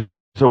there's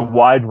a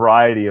wide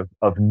variety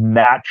of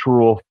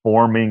natural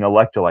forming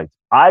electrolytes.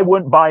 I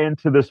wouldn't buy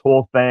into this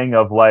whole thing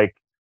of like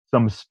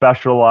some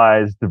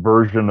specialized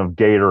version of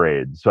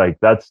Gatorades. Like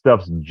that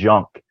stuff's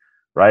junk,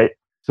 right?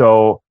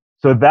 So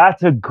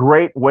that's a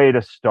great way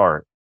to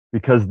start,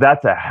 because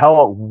that's a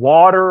hell of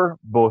water,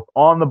 both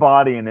on the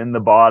body and in the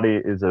body,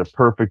 is a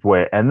perfect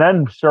way. And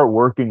then start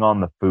working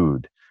on the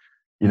food.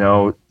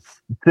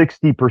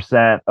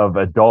 60% of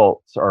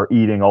adults are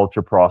eating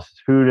ultra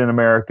processed food in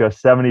America,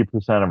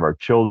 70% of our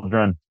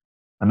children,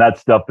 and that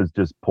stuff is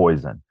just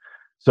poison.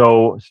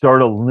 So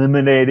start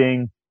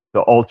eliminating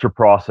the ultra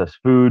processed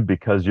food,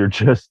 because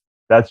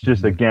that's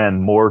just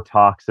again more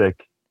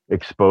toxic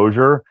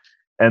exposure.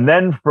 And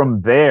then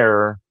from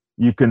there,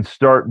 you can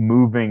start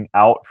moving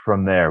out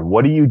from there.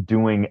 What are you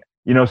doing?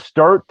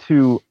 Start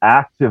to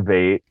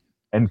activate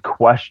and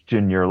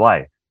question your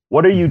life.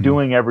 What are you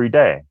doing every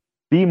day?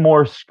 Be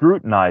more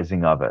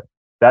scrutinizing of it.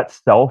 That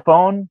cell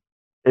phone,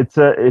 it's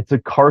a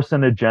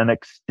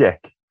carcinogenic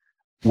stick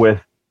with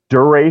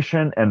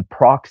duration and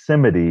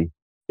proximity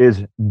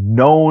is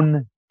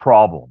known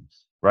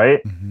problems,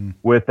 right?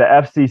 With the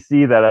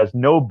FCC that has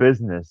no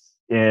business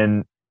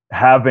in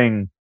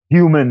having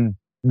human.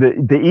 The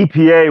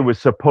EPA was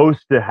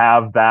supposed to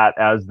have that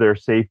as their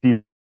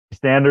safety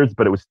standards,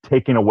 but it was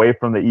taken away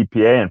from the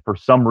EPA. And for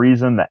some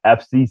reason, the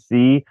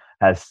FCC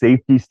has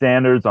safety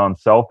standards on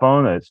cell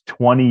phone. It's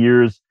 20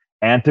 years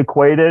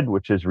antiquated,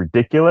 which is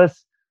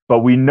ridiculous. But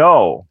we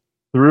know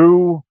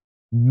through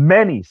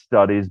many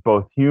studies,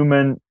 both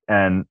human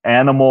and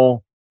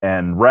animal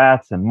and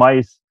rats and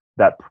mice,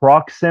 that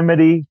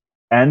proximity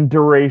and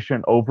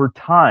duration over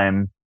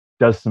time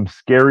does some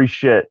scary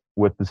shit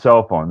with the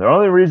cell phone. The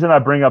only reason I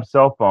bring up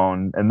cell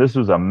phone, and this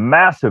was a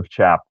massive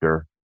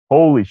chapter,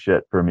 holy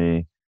shit for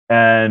me,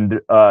 and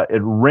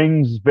it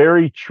rings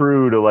very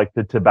true to like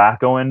the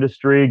tobacco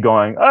industry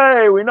going,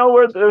 hey, we know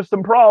where there's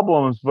some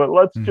problems, but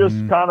let's just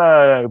kind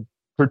of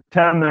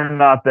pretend they're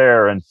not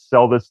there and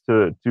sell this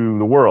to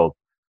the world.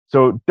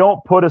 So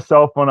don't put a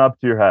cell phone up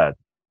to your head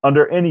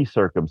under any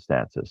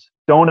circumstances.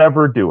 Don't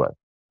ever do it.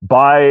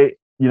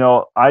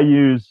 I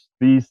use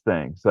these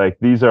things, like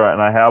these are,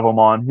 and I have them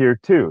on here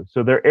too.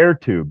 So they're air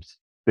tubes.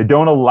 They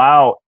don't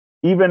allow,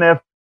 even if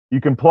you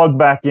can plug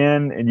back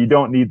in and you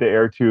don't need the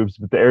air tubes,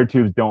 but the air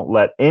tubes don't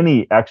let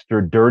any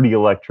extra dirty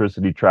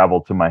electricity travel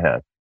to my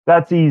head.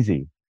 That's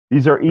easy.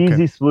 These are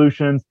easy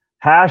solutions.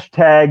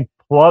 Hashtag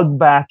plug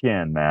back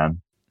in, man.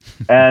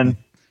 And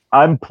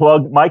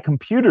my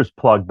computer's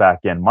plugged back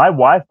in. My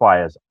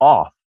Wi-Fi is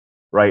off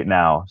right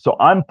now. So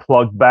I'm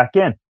plugged back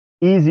in.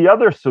 Easy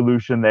other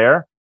solution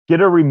there. Get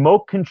a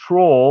remote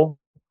control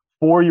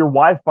for your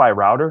Wi-Fi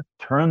router.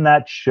 Turn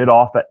that shit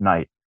off at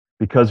night,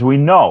 because we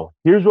know,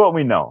 here's what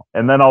we know.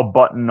 And then I'll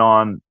button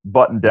down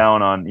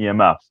on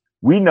EMFs.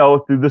 We know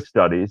through the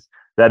studies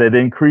that it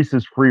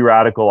increases free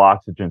radical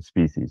oxygen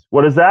species.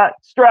 What is that?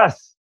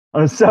 Stress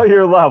on a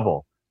cellular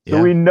level.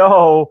 So we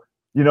know,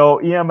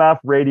 EMF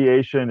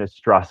radiation is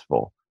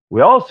stressful. We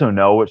also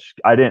know, which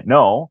I didn't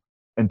know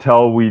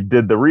until we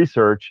did the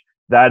research,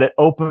 that it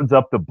opens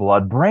up the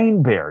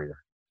blood-brain barrier.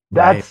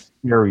 That's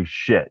scary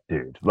shit,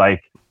 dude.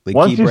 Like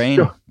leaky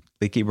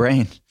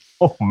brain.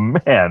 Oh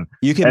man,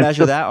 you can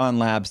measure that on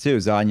labs too.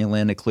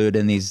 Zonulin included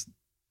in these.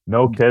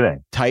 No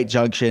kidding. Tight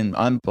junction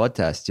on blood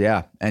tests.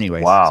 Yeah.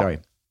 Anyways, wow. Sorry.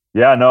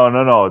 Yeah,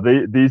 no.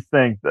 These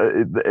things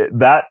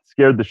that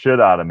scared the shit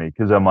out of me,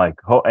 because I'm like,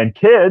 and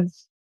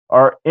kids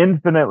are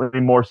infinitely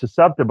more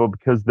susceptible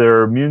because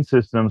their immune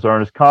systems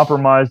aren't as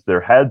compromised,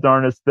 their heads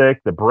aren't as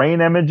thick. The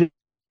brain imaging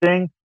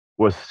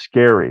was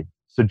scary.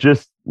 So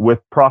just with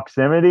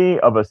proximity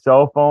of a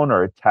cell phone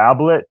or a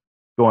tablet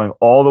going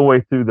all the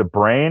way through the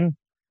brain,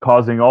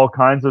 causing all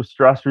kinds of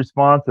stress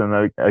response,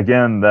 and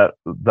again, the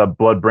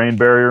blood-brain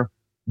barrier.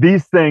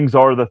 These things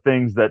are the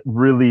things that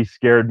really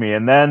scared me.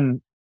 And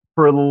then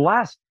for the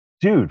last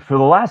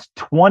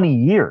 20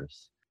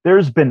 years,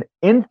 there's been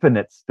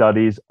infinite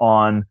studies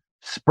on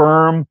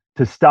sperm,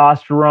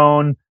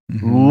 testosterone,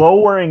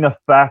 lowering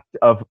effect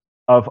of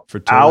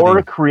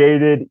our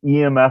created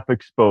EMF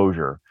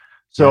exposure.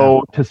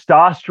 So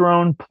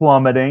testosterone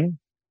plummeting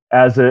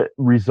as a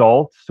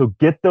result. So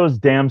get those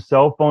damn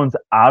cell phones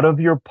out of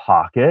your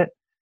pocket,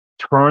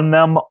 turn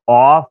them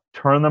off,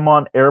 turn them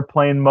on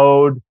airplane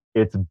mode.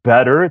 It's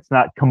better. It's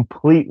not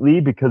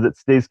completely, because it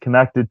stays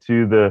connected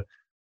to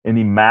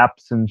any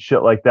maps and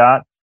shit like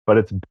that, but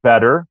it's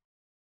better.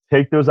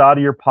 Take those out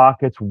of your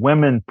pockets.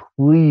 Women,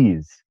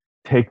 please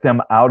take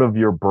them out of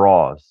your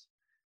bras,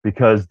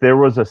 because there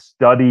was a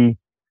study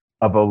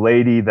of a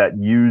lady that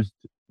used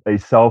a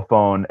cell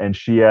phone and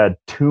she had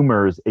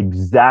tumors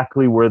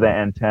exactly where the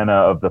antenna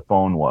of the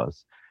phone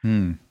was.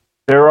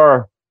 There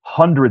are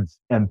hundreds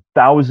and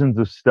thousands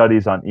of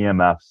studies on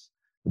EMFs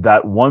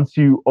that once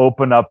you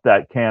open up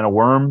that can of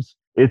worms,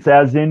 it's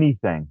as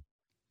anything.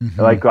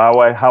 Like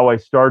how I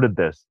started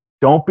this.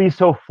 Don't be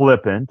so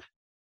flippant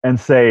and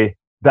say,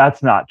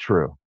 that's not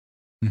true.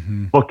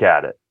 Look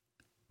at it.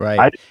 Right.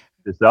 I did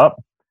this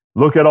up.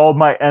 Look at all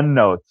my end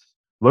notes.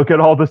 Look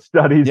at all the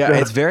studies. Yeah,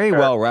 it's very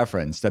well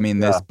referenced. I mean,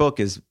 this book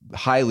is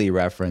highly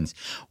referenced.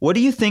 What do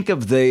you think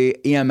of the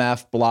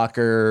EMF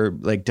blocker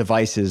like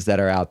devices that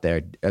are out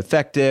there?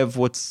 Effective?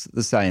 What's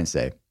the science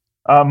say?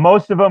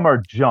 Most of them are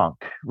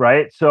junk,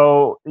 right?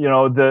 So,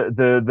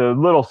 the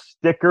little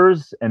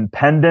stickers and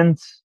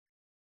pendants.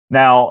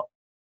 Now,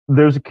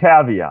 there's a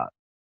caveat.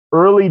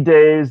 Early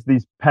days,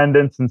 these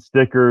pendants and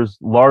stickers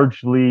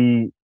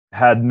largely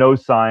had no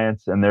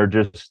science, and they're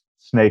just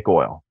snake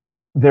oil.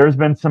 There's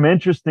been some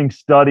interesting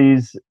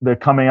studies that are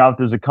coming out.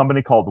 There's a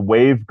company called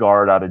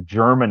WaveGuard out of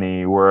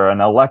Germany, where an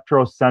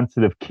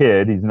electrosensitive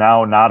kid, he's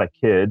now not a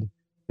kid,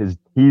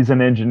 he's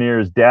an engineer,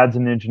 his dad's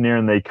an engineer,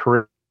 and they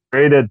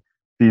created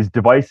these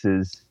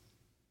devices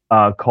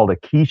called a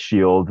key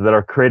shield that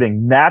are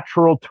creating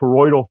natural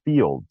toroidal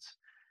fields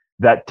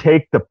that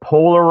take the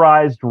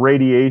polarized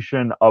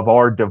radiation of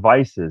our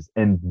devices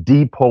and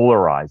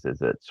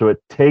depolarizes it. So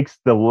it takes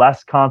the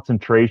less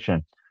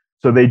concentration.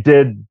 So they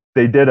did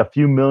a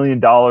few $1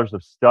 million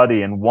of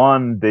study,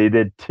 and they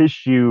did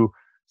tissue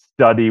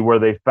study where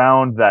they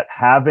found that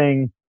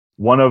having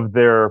one of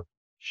their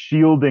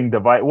shielding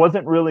device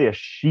wasn't really a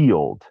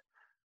shield.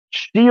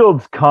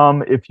 Shields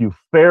come if you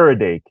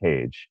Faraday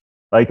cage.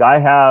 Like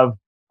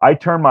I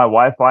turn my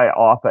Wi-Fi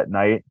off at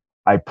night.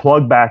 I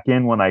plug back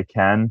in when I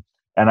can.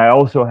 And I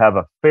also have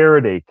a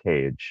Faraday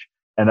cage,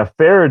 and a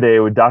Faraday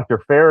with Dr.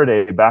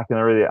 Faraday back in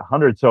the early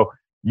 800s. So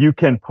you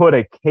can put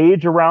a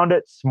cage around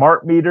it.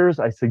 Smart meters.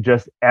 I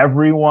suggest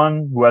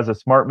everyone who has a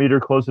smart meter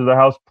close to their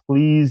house,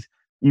 please,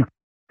 you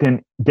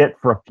can get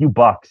for a few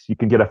bucks, you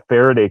can get a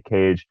Faraday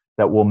cage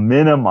that will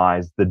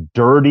minimize the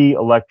dirty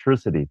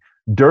electricity.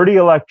 Dirty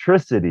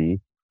electricity,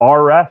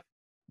 RF,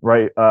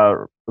 right,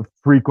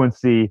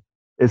 frequency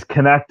is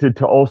connected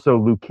to also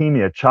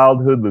leukemia,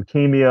 childhood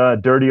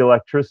leukemia, dirty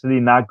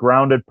electricity, not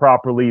grounded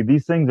properly.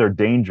 These things are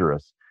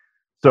dangerous.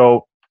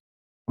 So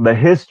the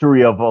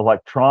history of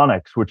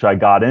electronics, which I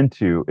got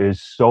into,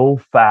 is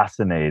so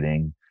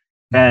fascinating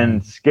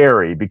and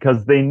scary,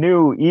 because they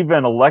knew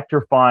even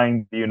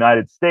electrifying the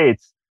United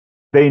States,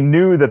 they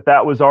knew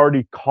that was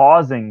already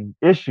causing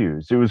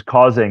issues. It was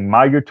causing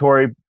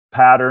migratory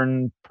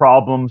pattern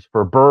problems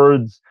for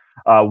birds.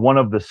 One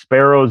of the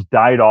sparrows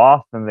died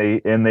off, and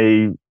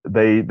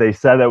they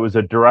said that was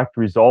a direct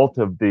result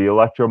of the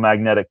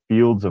electromagnetic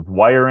fields of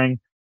wiring.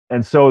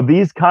 And so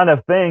these kind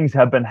of things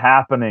have been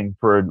happening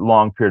for a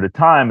long period of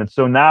time. And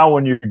so now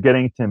when you're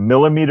getting to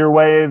millimeter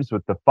waves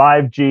with the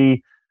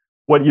 5G,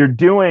 what you're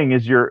doing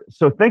is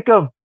so think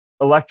of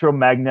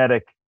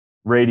electromagnetic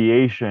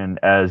radiation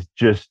as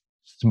just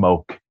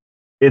smoke.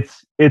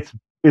 It's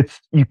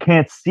you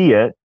can't see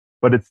it,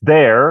 but it's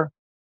there.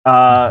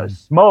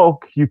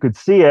 Smoke, you could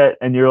see it,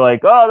 and you're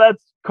like, oh,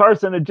 that's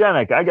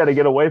carcinogenic. I got to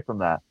get away from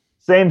that.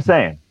 Same,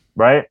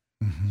 right?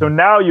 So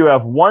now you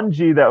have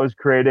 1G that was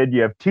created,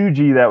 you have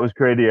 2G that was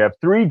created, you have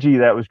 3G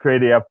that was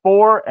created, you have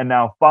 4, and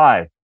now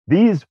 5.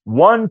 These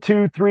 1,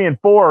 2, 3, and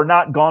 4 are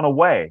not gone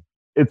away.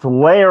 It's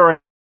layering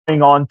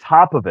on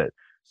top of it.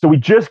 So we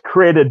just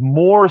created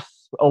more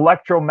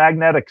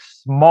electromagnetic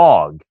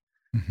smog.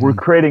 We're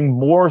creating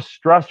more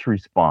stress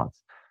response.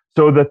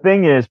 So the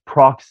thing is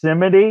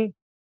proximity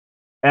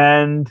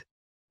and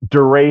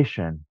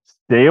duration.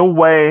 Stay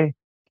away,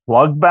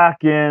 plug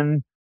back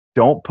in,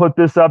 don't put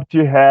this up to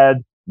your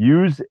head.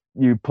 You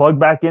plug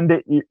back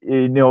into,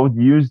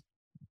 use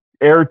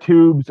air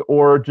tubes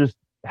or just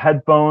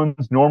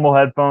headphones, normal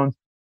headphones.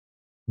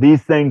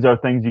 These things are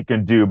things you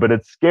can do, but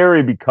it's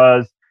scary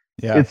because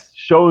it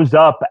shows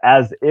up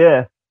as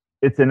if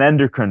it's an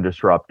endocrine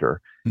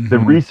disruptor. The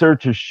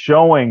research is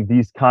showing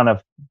these kind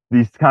of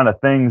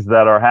things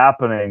that are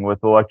happening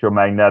with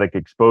electromagnetic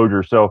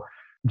exposure. So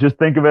just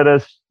think of it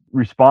as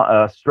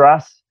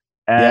stress,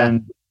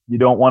 and you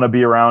don't want to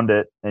be around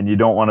it, and you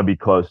don't want to be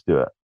close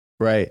to it.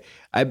 Right.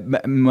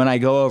 When I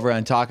go over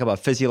and talk about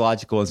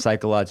physiological and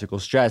psychological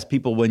stress,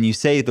 people, when you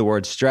say the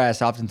word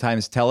stress,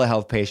 oftentimes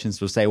telehealth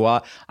patients will say,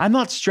 well, I'm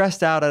not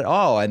stressed out at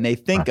all. And they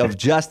think of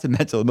just the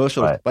mental,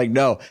 emotional, like,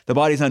 no, the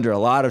body's under a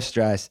lot of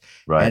stress.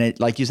 Right. And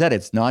like you said,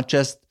 it's not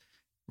just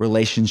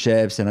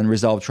relationships and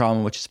unresolved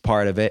trauma, which is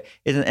part of it.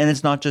 And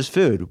it's not just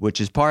food, which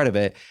is part of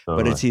it,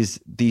 but it's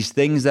these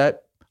things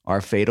that are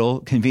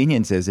fatal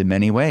conveniences in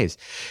many ways.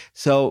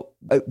 So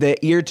the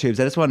ear tubes,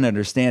 I just want to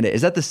understand it.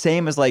 Is that the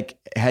same as like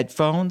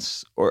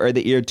headphones, or are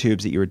the ear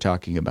tubes that you were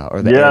talking about?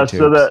 Or the air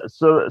tubes?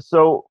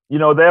 So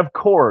they have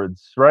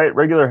cords, right?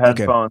 Regular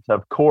headphones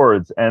have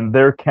cords, and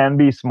there can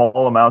be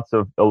small amounts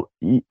of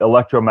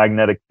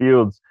electromagnetic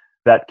fields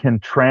that can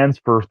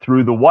transfer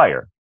through the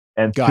wire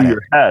and to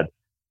your head.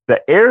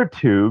 The air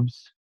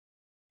tubes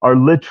are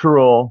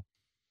literal.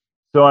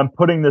 So I'm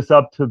putting this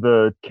up to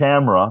the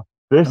camera.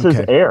 This is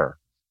air.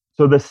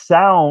 So the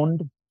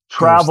sound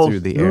travels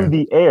through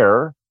the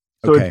air,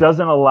 so it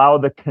doesn't allow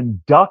the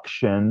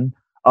conduction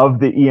of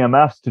the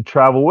EMFs to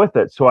travel with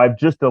it. So I've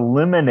just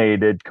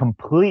eliminated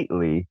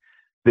completely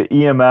the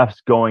EMFs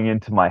going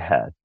into my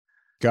head.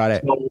 Got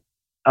it. So,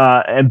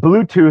 and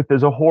Bluetooth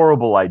is a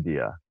horrible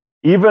idea,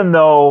 even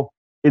though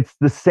it's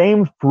the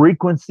same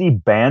frequency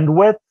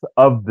bandwidth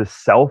of the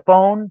cell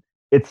phone.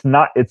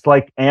 it's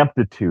like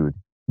amplitude.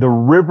 The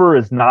river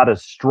is not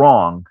as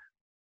strong,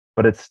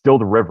 but it's still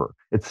the river.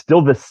 It's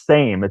still the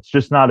same. It's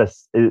just not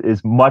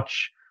as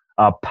much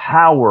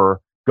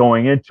power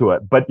going into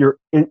it, but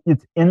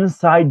it's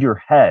inside your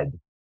head.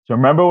 So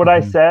remember what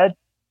I said?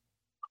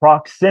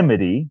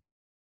 Proximity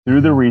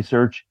through the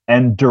research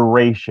and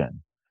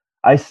duration.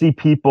 I see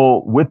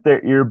people with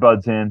their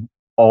earbuds in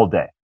all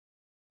day,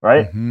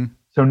 right?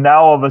 So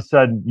now all of a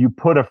sudden you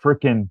put a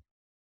freaking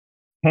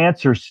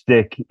cancer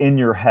stick in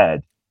your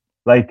head.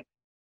 Like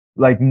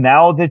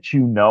now that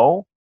you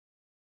know,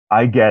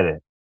 I get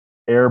it.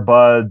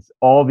 Earbuds,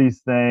 all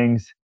these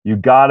things, you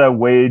gotta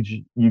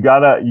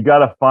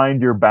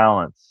find your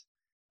balance.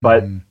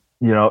 But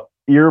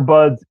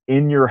earbuds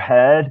in your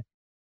head,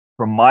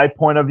 from my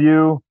point of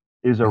view,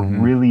 is a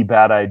really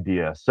bad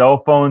idea.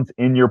 Cell phones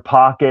in your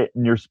pocket,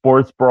 in your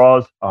sports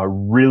bras, a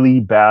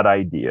really bad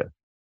idea.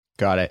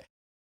 Got it.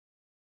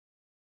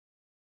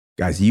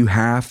 Guys, you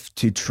have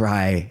to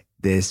try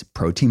this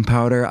protein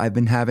powder I've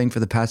been having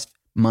for the past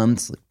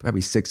months,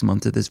 probably 6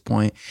 months at this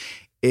point.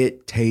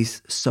 It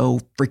tastes so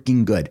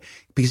freaking good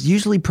because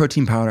usually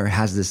protein powder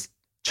has this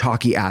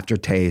chalky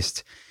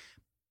aftertaste,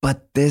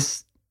 but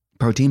this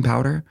protein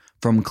powder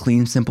from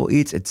Clean Simple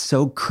Eats, it's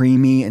so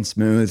creamy and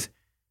smooth.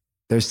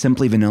 There's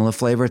Simply Vanilla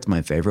flavor. It's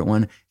my favorite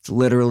one. It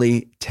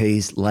literally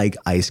tastes like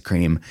ice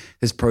cream.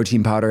 This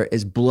protein powder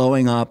is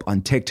blowing up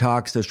on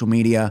TikTok, social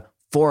media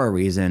for a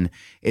reason.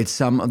 It's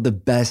some of the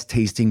best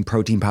tasting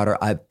protein powder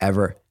I've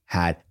ever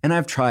had. And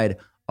I've tried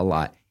a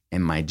lot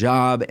in my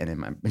job and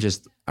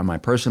in my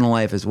personal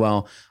life as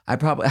well.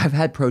 I've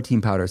had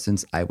protein powder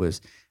since I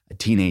was a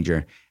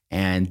teenager.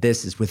 And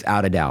this is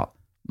without a doubt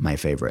my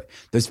favorite.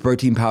 This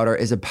protein powder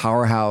is a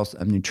powerhouse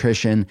of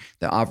nutrition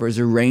that offers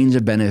a range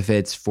of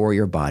benefits for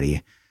your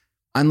body.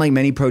 Unlike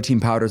many protein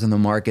powders on the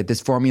market,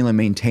 this formula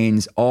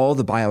maintains all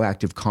the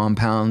bioactive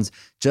compounds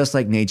just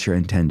like nature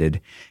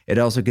intended. It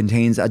also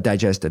contains a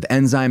digestive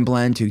enzyme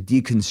blend to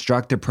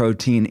deconstruct the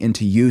protein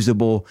into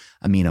usable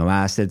amino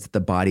acids that the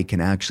body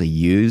can actually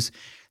use.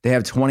 They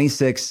have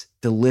 26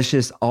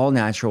 delicious,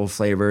 all-natural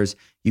flavors.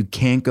 You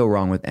can't go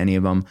wrong with any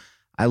of them.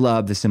 I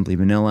love the Simply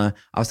Vanilla.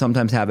 I'll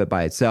sometimes have it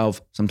by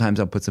itself. Sometimes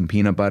I'll put some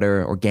peanut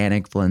butter,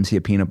 organic Valencia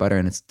peanut butter,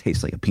 and it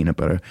tastes like a peanut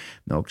butter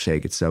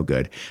milkshake. It's so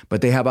good.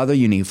 But they have other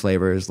unique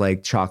flavors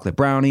like chocolate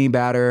brownie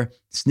batter,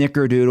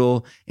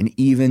 snickerdoodle, and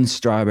even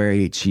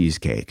strawberry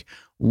cheesecake.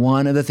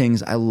 One of the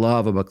things I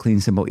love about Clean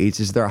Simple Eats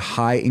is their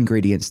high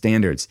ingredient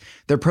standards.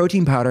 Their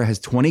protein powder has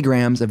 20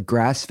 grams of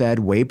grass-fed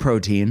whey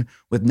protein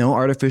with no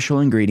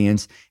artificial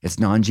ingredients. It's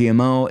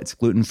non-GMO, it's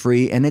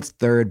gluten-free, and it's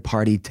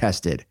third-party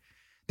tested.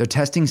 Their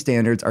testing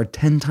standards are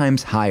 10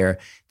 times higher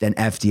than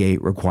FDA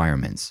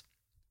requirements.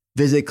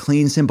 Visit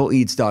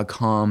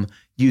cleansimpleeats.com.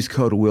 Use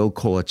code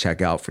WILLCOLE at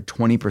checkout for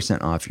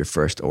 20% off your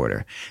first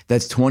order.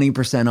 That's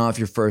 20% off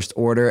your first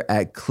order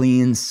at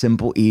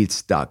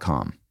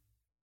cleansimpleeats.com.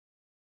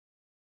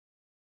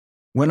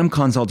 When I'm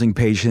consulting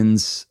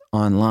patients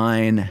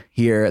online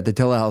here at the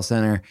Telehealth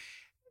Center,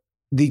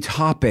 the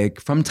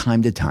topic from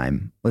time to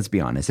time, let's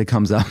be honest, it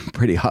comes up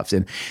pretty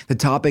often. The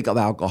topic of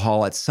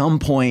alcohol at some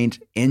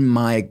point in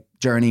my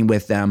journey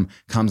with them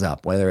comes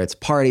up, whether it's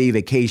party,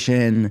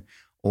 vacation,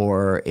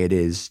 or it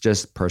is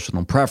just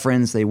personal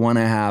preference. They want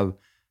to have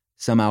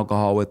some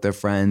alcohol with their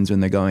friends when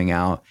they're going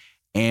out.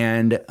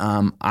 And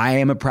I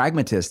am a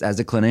pragmatist as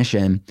a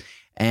clinician,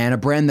 and a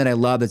brand that I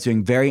love that's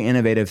doing very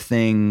innovative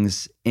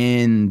things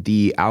in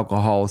the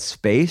alcohol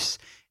space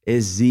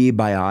is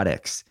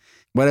ZBiotics.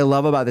 What I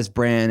love about this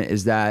brand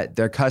is that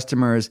their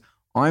customers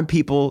aren't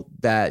people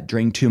that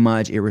drink too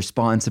much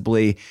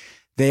irresponsibly.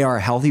 They are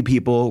healthy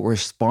people,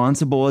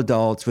 responsible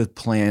adults with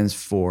plans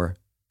for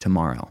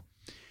tomorrow.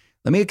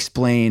 Let me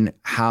explain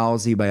how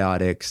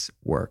ZBiotics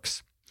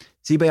works.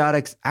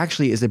 ZBiotics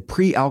actually is a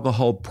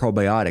pre-alcohol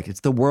probiotic.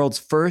 It's the world's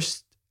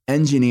first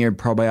engineered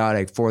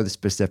probiotic for the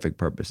specific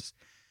purpose.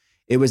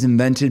 It was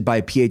invented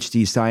by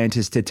PhD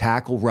scientists to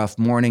tackle rough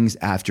mornings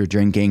after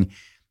drinking.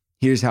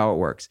 Here's how it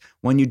works.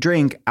 When you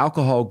drink,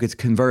 alcohol gets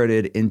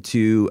converted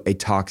into a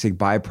toxic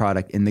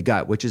byproduct in the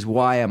gut, which is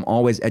why I'm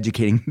always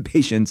educating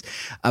patients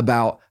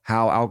about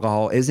how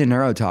alcohol is a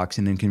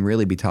neurotoxin and can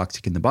really be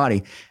toxic in the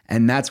body.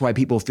 And that's why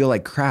people feel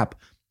like crap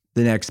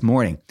the next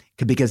morning,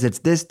 because it's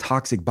this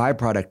toxic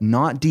byproduct,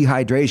 not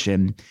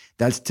dehydration,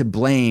 that's to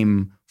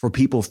blame for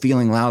people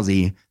feeling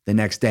lousy the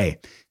next day.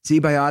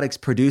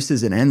 ZBiotics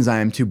produces an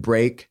enzyme to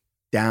break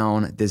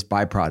down this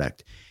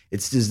byproduct.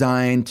 It's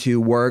designed to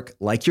work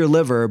like your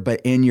liver,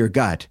 but in your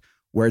gut,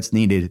 where it's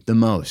needed the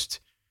most.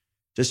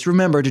 Just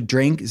remember to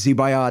drink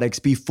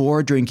ZBiotics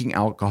before drinking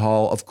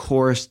alcohol. Of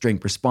course,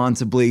 drink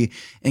responsibly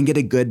and get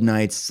a good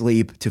night's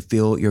sleep to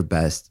feel your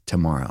best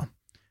tomorrow.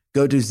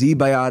 Go to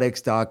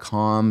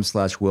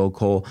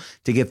zbiotics.com/WillCole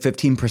to get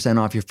 15%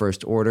 off your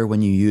first order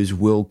when you use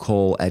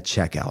WillCole at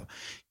checkout.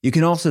 You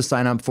can also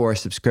sign up for a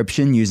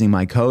subscription using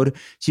my code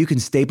so you can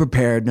stay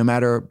prepared no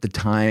matter the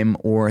time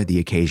or the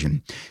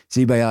occasion.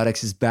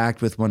 ZBiotics is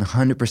backed with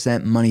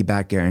 100%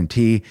 money-back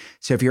guarantee,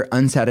 so if you're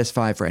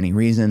unsatisfied for any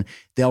reason,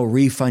 they'll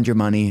refund your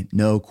money,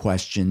 no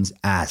questions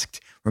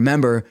asked.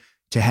 Remember,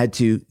 to head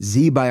to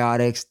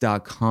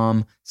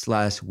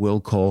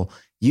zbiotics.com/willcole.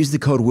 Use the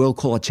code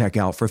willcole at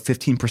checkout for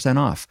 15%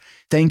 off.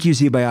 Thank you,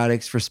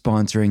 ZBiotics, for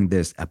sponsoring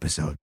this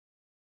episode.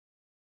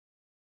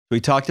 We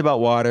talked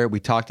about water.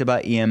 We talked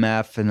about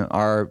EMF and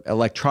our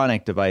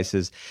electronic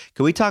devices.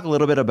 Can we talk a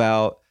little bit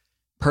about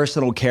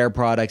personal care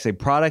products, like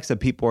products that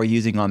people are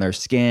using on their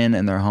skin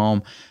and their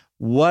home?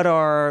 What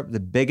are the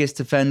biggest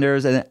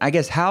offenders? And I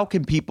guess what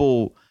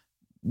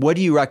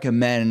do you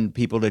recommend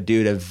people to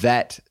do to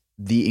vet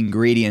the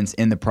ingredients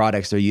in the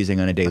products they're using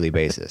on a daily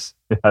basis?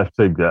 Yeah, I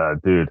think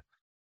that, dude.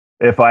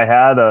 If I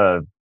had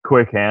a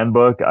quick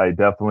handbook, I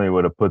definitely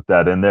would have put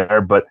that in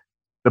there. But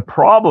the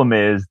problem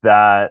is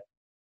that,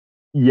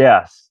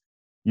 yes,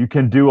 you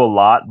can do a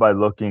lot by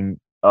looking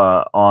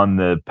on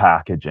the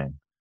packaging.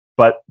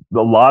 But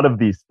a lot of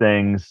these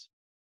things,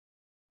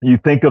 you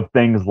think of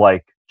things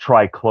like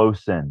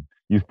triclosan,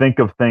 you think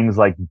of things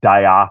like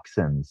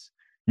dioxins,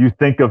 you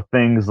think of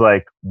things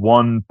like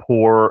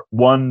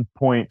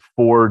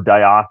 1.4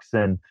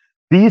 dioxin.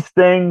 These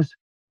things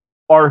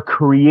are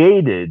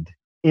created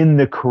in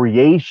the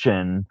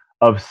creation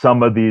of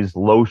some of these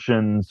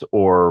lotions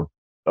or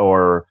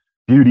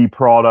beauty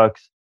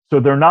products. So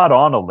they're not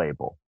on a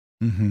label.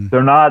 Mm-hmm.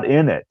 They're not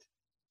in it.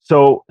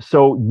 So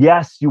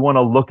yes, you want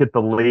to look at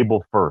the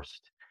label first.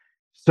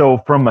 So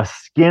from a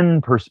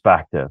skin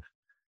perspective,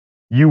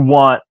 you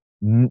want,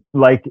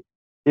 like,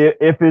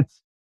 if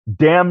it's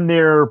damn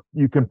near,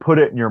 you can put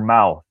it in your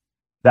mouth.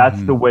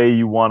 That's the way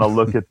you want to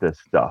look at this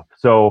stuff.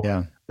 So,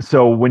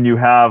 So when you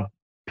have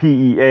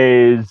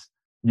PEAs,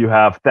 you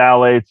have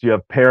phthalates, you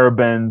have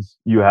parabens,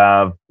 you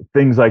have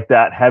things like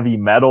that, heavy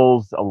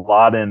metals, a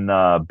lot in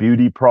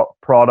beauty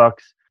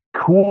products.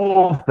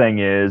 Cool thing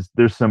is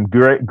there's some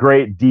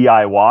great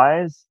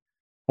DIYs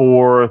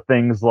for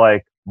things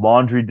like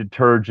laundry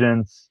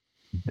detergents,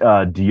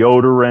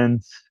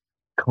 deodorants,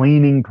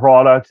 cleaning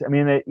products. I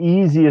mean, the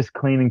easiest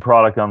cleaning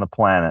product on the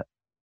planet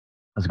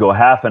is go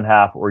half and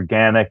half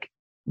organic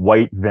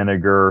white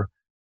vinegar,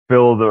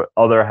 fill the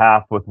other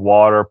half with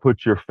water,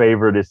 put your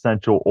favorite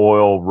essential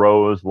oil,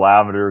 rose,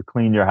 lavender,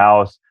 clean your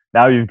house.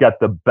 Now you've got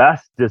the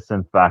best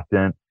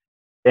disinfectant.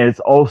 And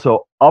it's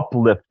also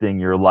uplifting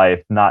your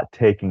life, not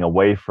taking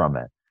away from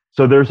it.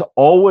 So there's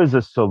always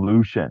a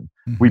solution.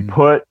 Mm-hmm. We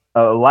put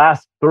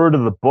last third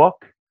of the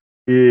book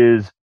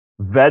is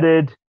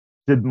vetted,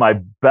 did my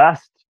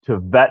best to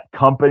vet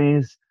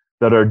companies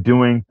that are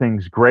doing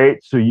things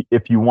great. So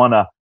if you want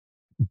to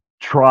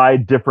try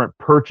different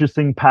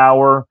purchasing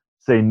power,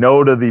 say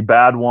no to the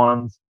bad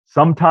ones.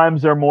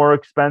 Sometimes they're more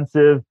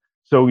expensive,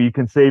 so you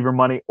can save your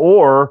money.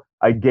 Or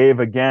I gave,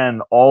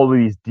 again, all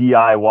these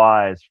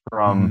DIYs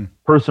from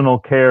personal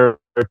care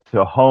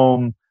to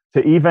home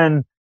to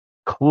even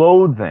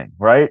clothing,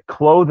 right?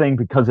 Clothing,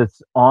 because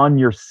it's on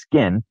your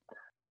skin.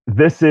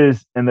 This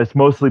is, and it's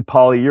mostly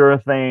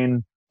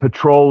polyurethane,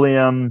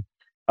 petroleum.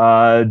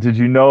 Did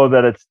you know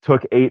that it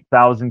took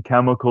 8,000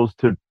 chemicals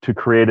to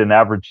create an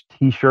average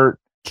T-shirt?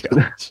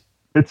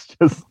 It's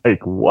just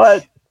like,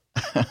 what?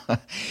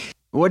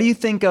 What do you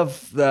think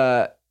of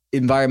the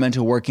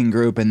Environmental Working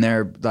Group and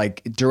their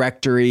like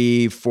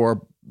directory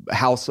for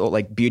household,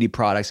 like beauty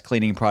products,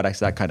 cleaning products,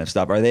 that kind of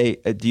stuff? Are they?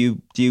 Do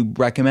you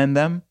recommend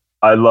them?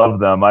 I love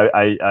them.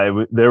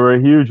 They were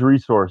a huge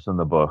resource in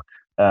the book.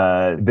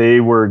 They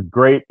were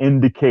great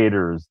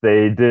indicators.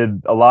 They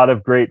did a lot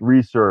of great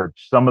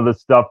research. Some of the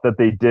stuff that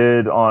they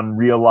did on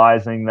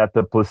realizing that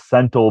the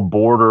placental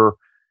border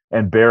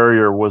and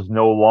barrier was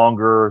no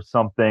longer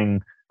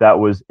something that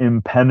was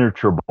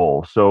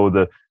impenetrable. So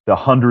the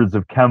hundreds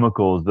of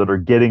chemicals that are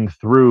getting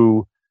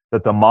through,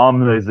 that the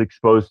mom is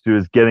exposed to,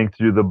 is getting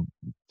through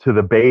to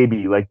the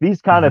baby, like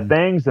these kind of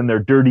things, and they're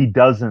dirty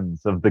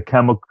dozens of the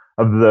chemical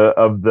of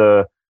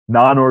the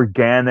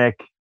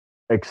non-organic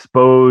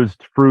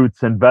exposed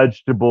fruits and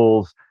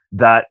vegetables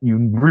that you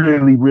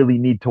really, really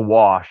need to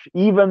wash,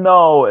 even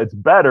though it's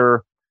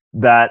better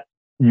that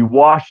you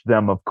wash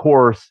them, of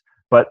course,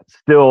 but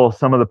still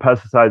some of the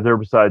pesticides,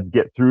 herbicides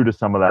get through to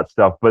some of that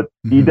stuff. But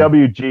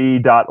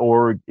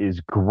EWG.org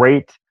is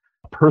great.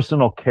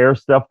 Personal care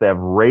stuff. They have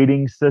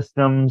rating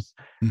systems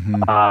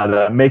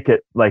that make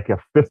it like a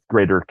fifth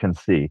grader can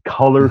see.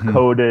 Color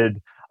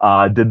coded.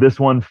 Did this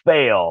one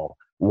fail?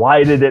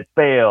 Why did it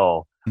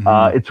fail?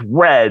 It's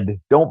red.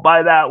 Don't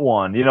buy that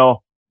one. You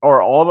know,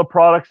 are all the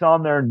products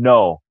on there?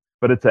 No,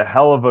 but it's a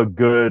hell of a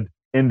good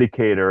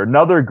indicator.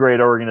 Another great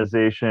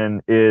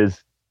organization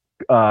is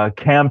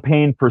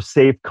Campaign for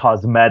Safe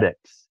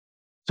Cosmetics.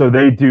 So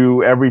they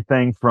do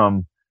everything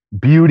from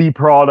beauty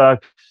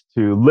products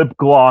to lip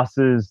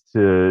glosses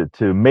to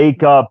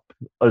makeup,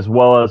 as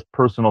well as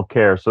personal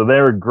care. So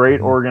they're a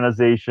great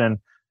organization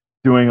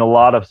doing a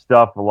lot of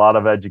stuff, a lot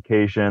of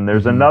education.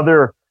 There's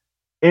another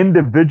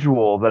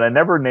individual that I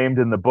never named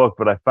in the book,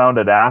 but I found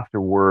it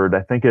afterward.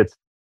 I think it's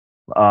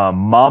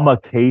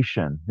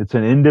Mamacation. It's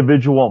an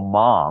individual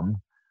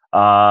mom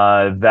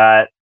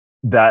that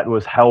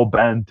was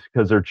hell-bent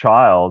because her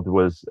child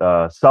was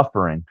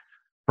suffering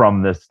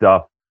from this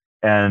stuff.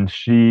 And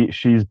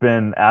she's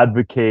been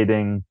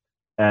advocating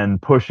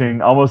and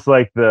pushing, almost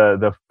like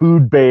the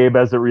food babe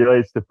as it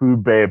relates to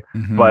food babe.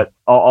 But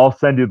I'll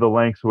send you the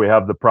link so we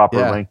have the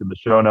proper link in the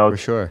show notes.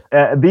 For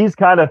sure. These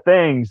kind of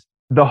things,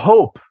 the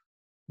hope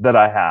that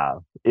I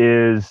have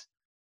is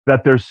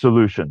that there's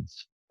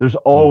solutions. There's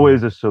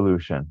always a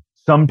solution.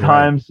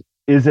 Sometimes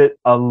is it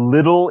a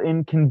little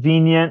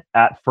inconvenient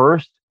at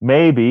first?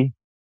 Maybe.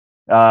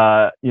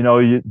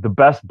 The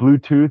best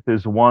Bluetooth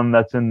is one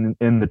that's in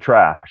the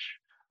trash,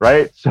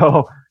 right?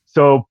 So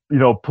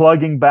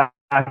plugging back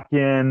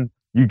in,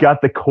 you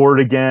got the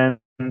cord again.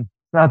 It's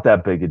not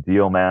that big a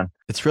deal, man.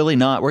 It's really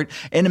not.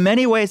 In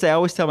many ways, I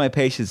always tell my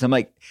patients, I'm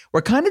like,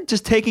 we're kind of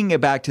just taking it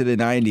back to the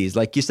 90s.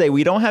 Like you say,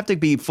 we don't have to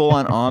be full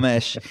on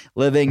Amish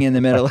living in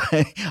the middle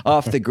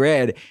off the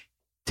grid.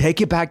 Take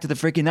it back to the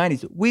freaking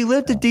 90s. We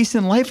lived a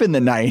decent life in the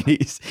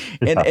 90s.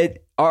 And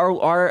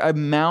our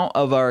amount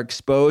of our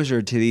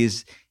exposure to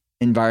these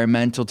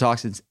environmental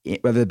toxins,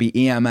 whether it be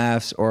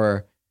EMFs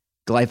or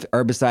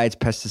herbicides,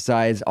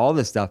 pesticides, all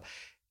this stuff,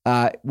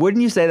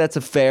 wouldn't you say that's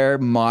a fair,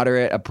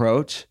 moderate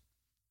approach?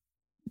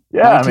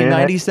 Yeah,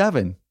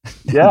 1997.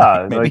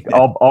 Yeah, like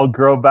I'll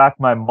grow back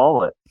my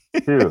mullet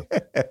too.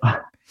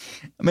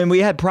 I mean, we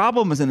had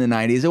problems in the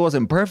 90s. It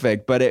wasn't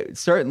perfect, but it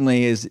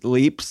certainly is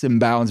leaps and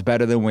bounds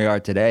better than we are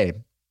today.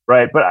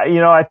 Right, but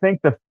I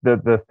think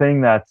the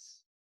thing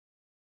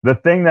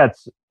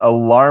that's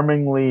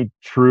alarmingly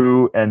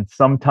true and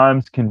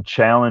sometimes can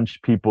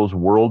challenge people's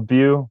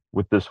worldview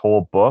with this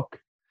whole book,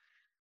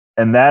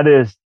 and that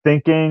is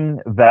thinking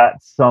that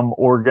some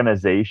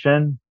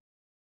organization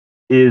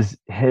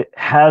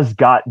has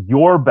got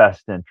your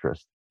best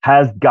interest,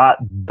 has got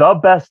the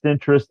best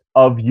interest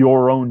of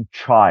your own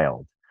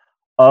child,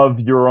 of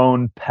your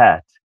own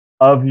pet,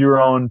 of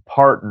your own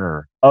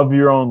partner, of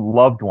your own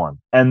loved one.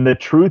 And the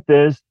truth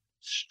is,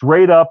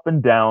 straight up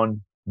and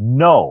down,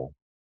 no,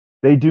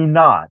 they do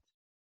not.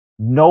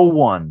 No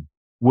one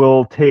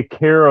will take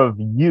care of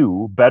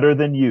you better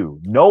than you.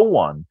 No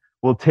one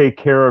will take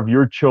care of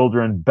your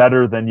children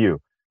better than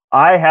you.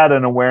 I had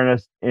an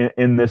awareness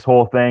in this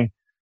whole thing.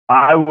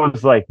 I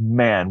was like,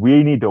 man,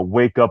 we need to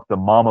wake up the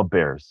mama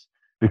bears,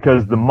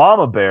 because the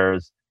mama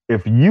bears,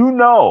 if you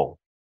know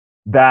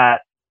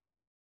that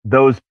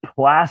those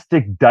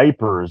plastic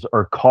diapers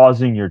are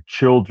causing your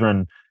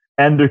children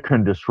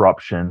endocrine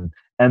disruption,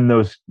 and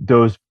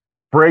those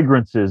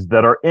fragrances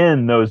that are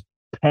in those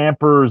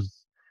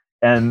Pampers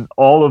and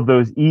all of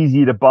those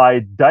easy to buy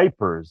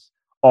diapers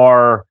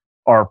are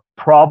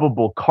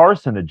probable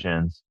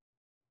carcinogens,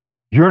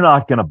 you're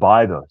not going to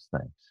buy those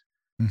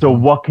things. So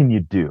what can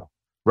you do?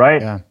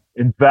 Right? Yeah.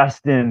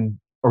 Invest in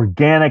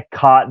organic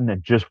cotton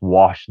and just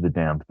wash the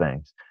damn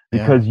things,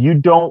 because you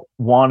don't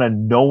want to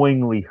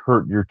knowingly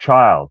hurt your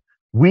child.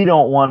 We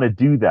don't want to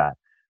do that.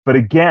 But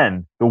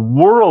again, the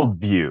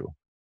worldview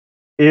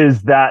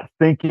is that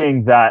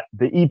thinking that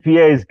the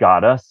EPA's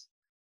got us,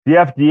 the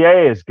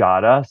FDA has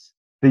got us,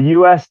 the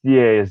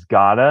USDA has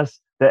got us,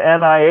 the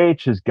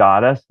NIH has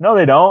got us. No,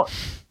 they don't.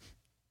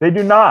 They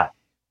do not.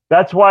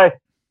 That's why,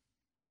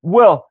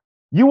 Will,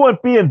 you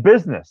wouldn't be in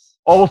business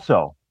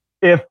also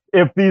if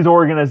these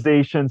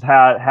organizations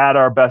had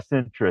our best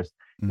interest.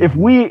 If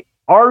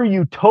our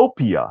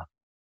utopia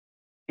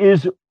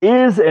is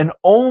and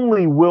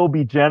only will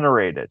be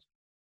generated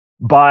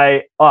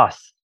by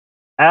us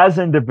as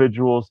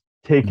individuals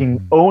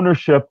taking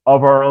ownership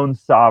of our own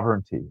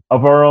sovereignty,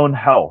 of our own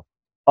health,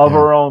 of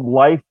our own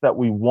life that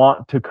we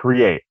want to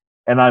create.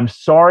 And I'm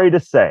sorry to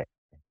say,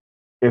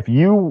 if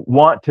you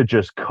want to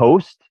just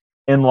coast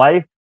in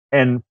life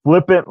and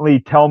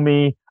flippantly tell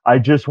me I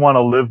just want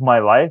to live my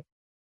life,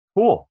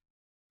 cool,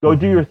 go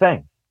do your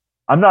thing.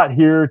 I'm not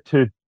here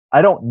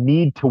I don't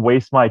need to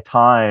waste my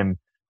time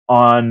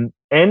on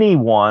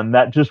anyone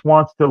that just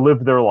wants to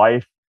live their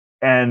life.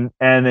 And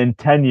in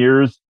 10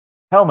 years,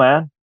 hell,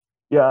 man,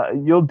 yeah,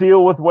 you'll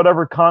deal with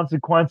whatever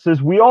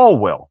consequences. We all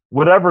will,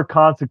 whatever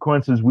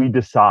consequences we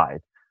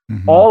decide.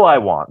 All I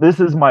want, this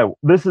is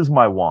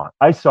my want.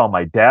 I saw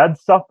my dad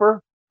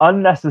suffer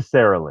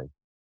unnecessarily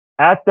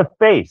at the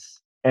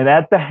face and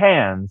at the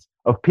hands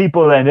of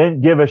people that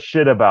didn't give a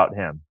shit about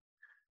him,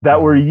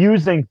 that were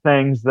using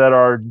things that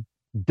are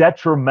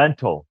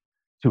detrimental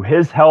to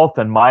his health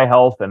and my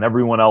health and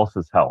everyone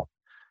else's health.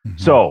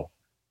 So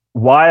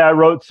why I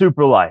wrote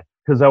Super Life,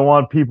 because I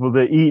want people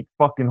to eat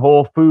fucking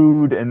whole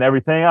food and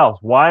everything else.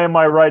 Why am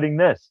I writing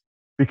this?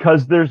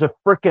 Because there's a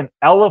freaking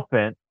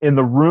elephant in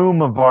the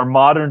room of our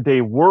modern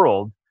day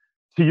world.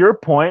 To your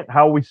point,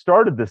 how we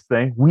started this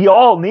thing, we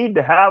all need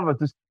to have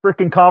this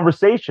freaking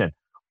conversation.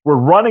 We're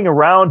running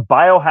around,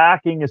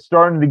 biohacking is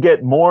starting to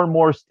get more and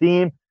more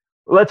steam.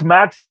 Let's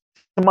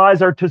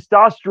maximize our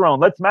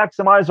testosterone. Let's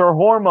maximize our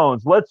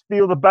hormones. Let's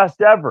feel the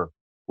best ever.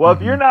 Well,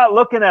 if you're not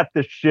looking at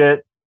this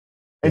shit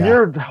and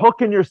you're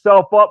hooking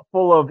yourself up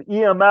full of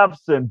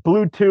EMFs and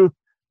Bluetooth,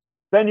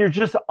 then you're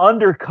just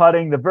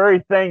undercutting the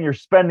very thing you're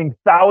spending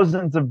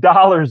thousands of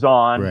dollars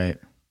on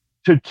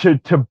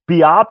to be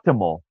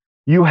optimal.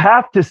 You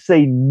have to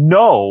say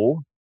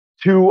no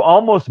to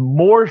almost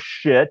more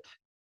shit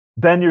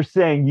than you're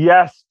saying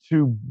yes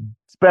to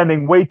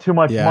spending way too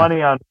much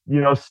money on,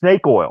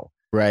 snake oil.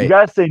 Right. You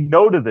got to say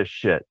no to this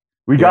shit.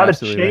 We got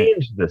to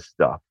change this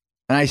stuff.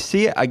 And I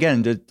see it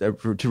again,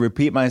 to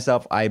repeat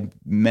myself, I'm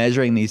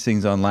measuring these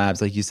things on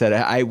labs. Like you said,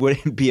 I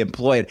wouldn't be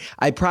employed.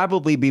 I'd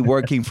probably be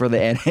working for the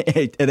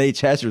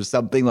NHS or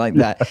something like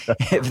that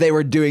if they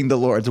were doing the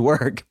Lord's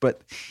work,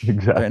 but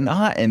they're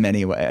not in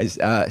many ways.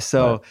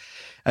 So,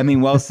 I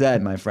mean, well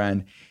said, my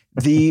friend.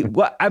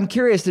 I'm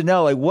curious to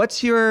know, like, what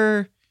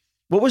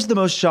was the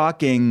most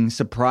shocking,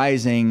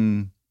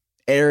 surprising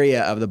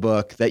area of the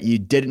book that you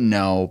didn't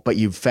know, but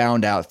you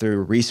found out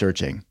through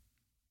researching?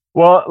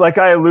 Well, like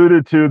I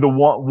alluded to, the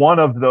one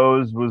of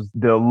those was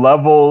the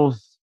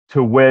levels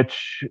to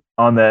which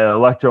on the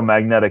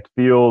electromagnetic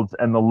fields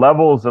and the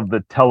levels of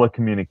the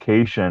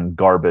telecommunication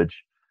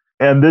garbage.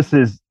 And this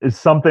is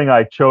something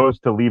I chose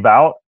to leave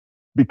out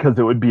because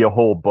it would be a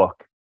whole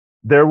book.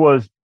 There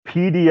was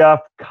PDF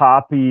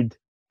copied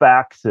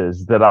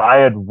faxes that I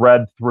had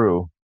read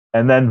through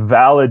and then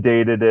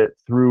validated it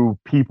through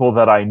people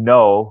that I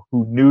know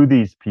who knew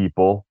these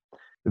people,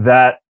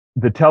 that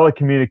the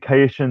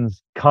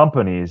telecommunications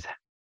companies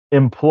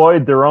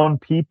employed their own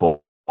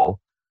people,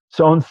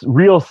 so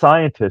real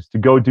scientists, to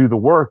go do the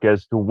work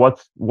as to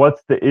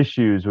what's the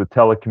issues with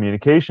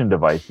telecommunication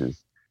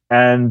devices.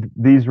 And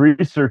these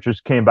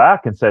researchers came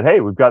back and said,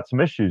 hey, we've got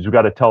some issues. We've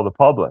got to tell the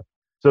public.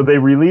 So they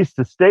released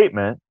a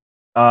statement,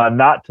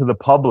 not to the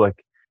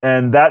public.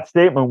 And that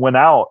statement went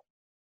out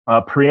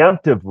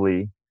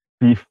preemptively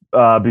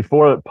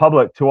before the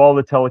public to all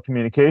the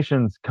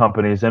telecommunications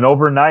companies. And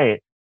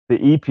overnight, the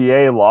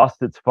EPA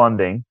lost its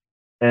funding,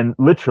 and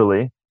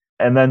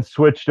then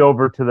switched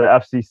over to the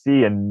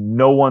FCC, and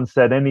no one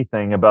said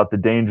anything about the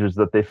dangers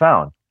that they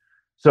found.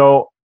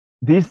 So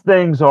these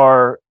things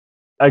are,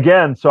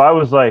 again, so I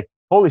was like,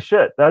 holy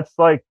shit, that's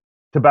like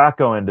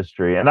tobacco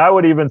industry. And I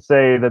would even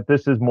say that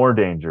this is more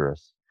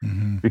dangerous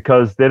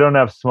because they don't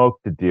have smoke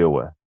to deal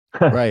with.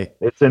 Right.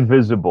 It's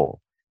invisible.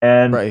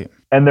 And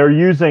and they're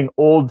using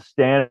old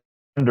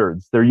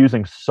standards. They're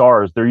using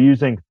SARS. They're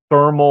using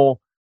thermal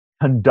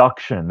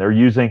conduction. They're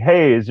using,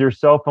 hey, is your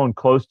cell phone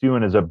close to you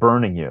and is it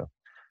burning you?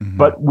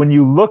 But when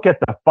you look at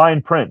the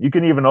fine print, you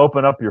can even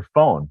open up your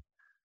phone.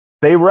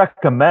 They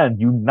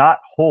recommend you not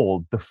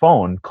hold the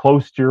phone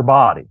close to your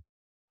body.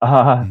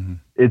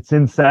 It's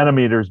in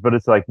centimeters, but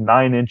it's like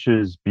 9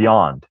 inches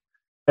beyond.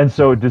 And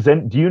so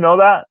do you know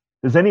that?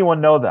 Does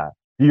anyone know that?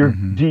 Do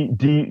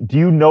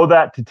you know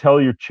that to tell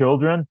your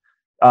children?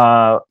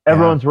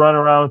 Everyone's running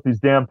around with these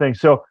damn things.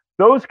 So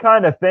those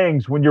kind of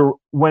things,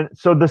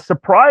 so the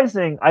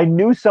surprising, I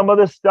knew some of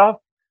this stuff,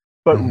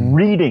 but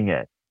reading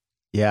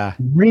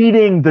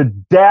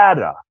the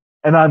data,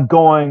 and I'm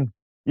going,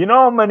 you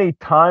know how many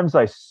times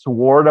I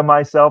swore to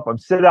myself, I'm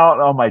sitting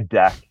out on my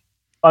deck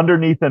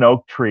underneath an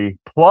oak tree,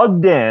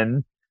 plugged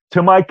in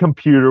to my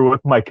computer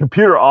with my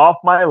computer off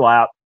my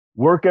lap,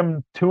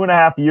 working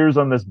 2.5 years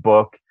on this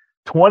book,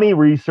 20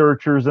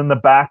 researchers in the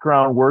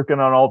background working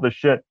on all this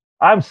shit.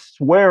 I'm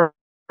swearing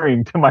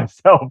to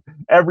myself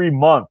every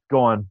month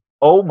going,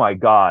 oh my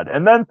God.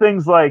 And then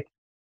things like,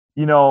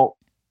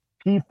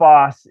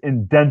 PFAS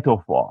in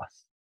dental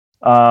floss,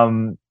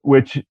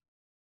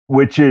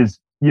 which is,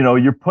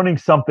 you're putting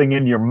something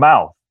in your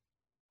mouth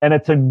and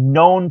it's a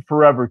known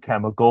forever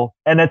chemical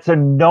and it's a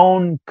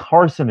known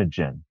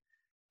carcinogen.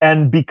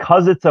 And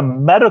because it's a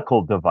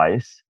medical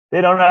device, they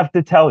don't have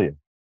to tell you.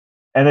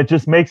 And it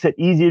just makes it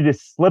easier to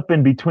slip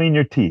in between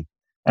your teeth.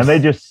 And they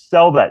just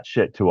sell that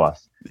shit to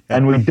us.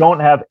 And we don't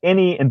have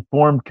any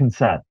informed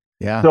consent.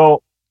 Yeah.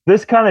 So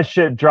this kind of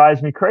shit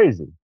drives me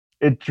crazy.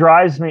 It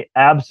drives me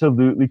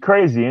absolutely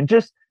crazy. And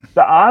just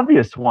the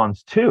obvious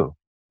ones too.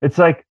 It's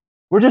like,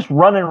 we're just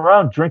running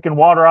around drinking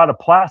water out of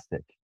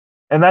plastic.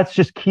 And that's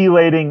just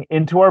chelating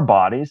into our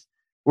bodies.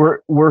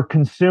 We're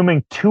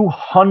consuming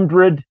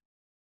 200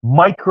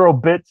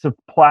 microbits of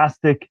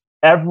plastic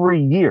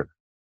every year.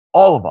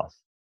 All of us.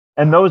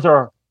 And those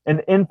are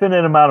an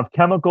infinite amount of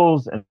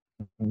chemicals and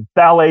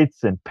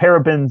phthalates and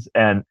parabens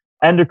and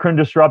endocrine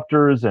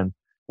disruptors. And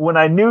when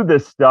I knew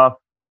this stuff,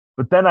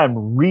 but then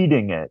I'm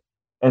reading it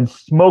and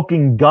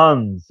smoking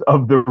guns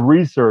of the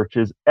research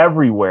is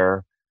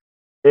everywhere.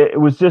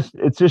 It's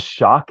just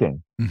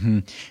shocking.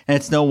 And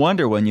it's no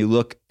wonder when you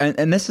look,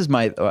 and this is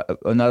my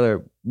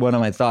another one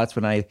of my thoughts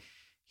when I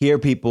hear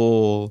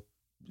people,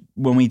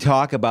 when we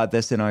talk about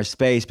this in our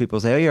space, people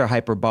say, oh, you're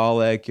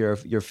hyperbolic, you're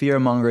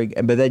fear-mongering.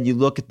 But then you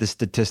look at the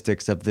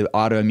statistics of the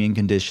autoimmune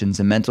conditions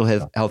and mental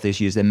health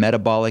issues and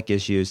metabolic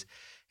issues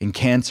and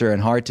cancer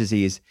and heart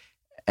disease.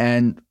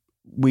 And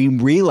we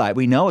realize,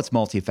 we know it's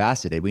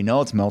multifaceted. We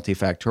know it's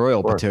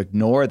multifactorial, but to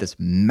ignore this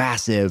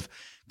massive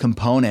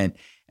component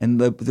and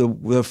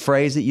the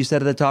phrase that you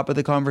said at the top of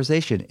the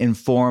conversation,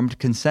 informed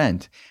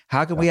consent.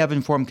 How can we have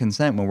informed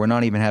consent when we're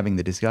not even having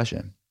the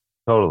discussion?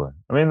 Totally.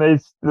 I mean,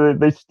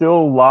 they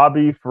still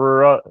lobby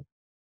for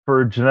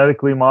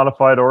genetically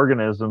modified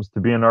organisms to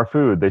be in our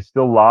food. They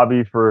still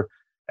lobby for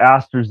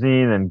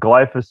astrazine and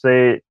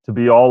glyphosate to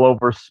be all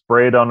over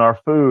sprayed on our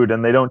food,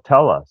 and they don't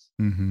tell us.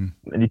 And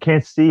you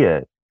can't see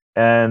it.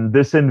 And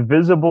this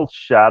invisible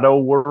shadow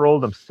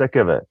world, I'm sick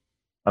of it.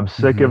 I'm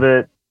sick of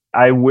it.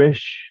 I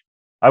wish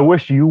I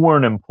wish you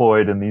weren't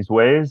employed in these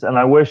ways, and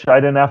I wish I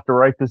didn't have to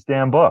write this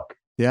damn book.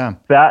 Yeah.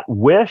 That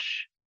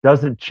wish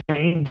doesn't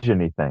change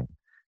anything.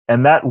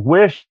 And that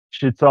wish,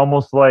 it's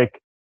almost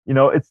like,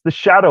 it's the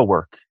shadow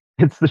work.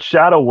 It's the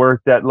shadow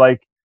work that,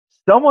 like,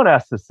 someone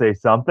has to say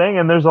something,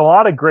 and there's a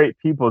lot of great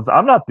people.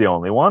 I'm not the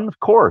only one, of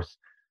course.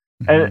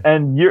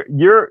 And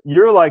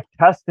you're like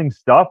testing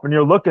stuff, and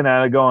you're looking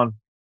at it going,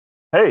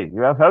 hey,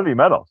 you have heavy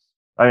metals.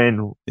 I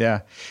mean,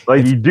 yeah,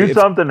 like, you do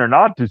something or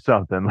not do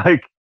something.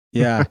 Like,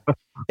 yeah.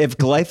 If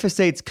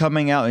glyphosate's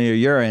coming out in your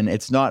urine,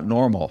 it's not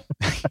normal,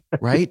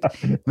 right?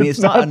 I mean, it's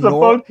not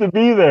supposed to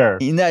be there.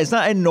 It's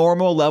not a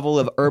normal level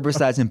of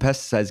herbicides and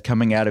pesticides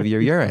coming out of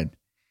your urine.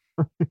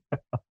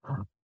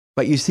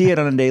 But you see it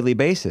on a daily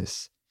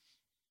basis.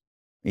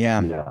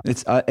 Yeah.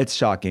 It's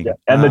shocking. Yeah.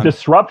 And the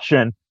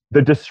disruption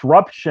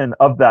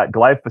of that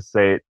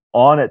glyphosate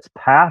on its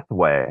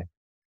pathway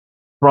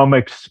from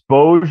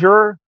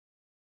exposure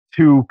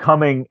to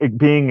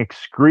being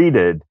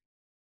excreted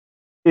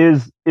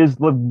is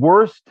the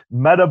worst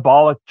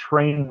metabolic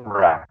train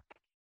wreck,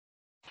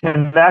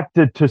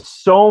 connected to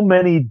so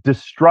many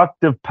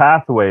destructive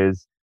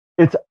pathways.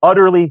 It's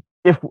utterly,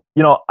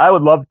 I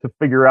would love to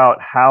figure out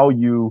how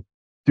you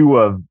do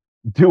a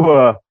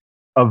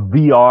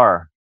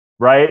VR,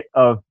 right,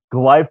 of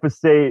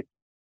glyphosate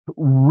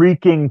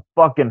wreaking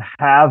fucking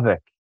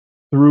havoc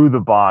through the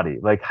body.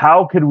 Like,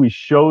 how could we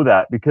show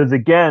that? Because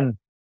again,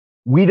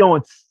 we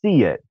don't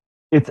see it.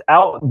 It's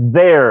out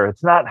there.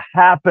 It's not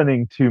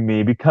happening to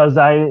me because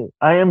I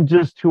am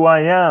just who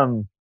I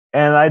am,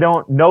 and I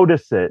don't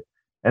notice it.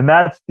 And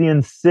that's the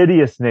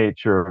insidious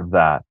nature of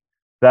that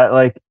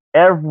like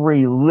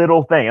every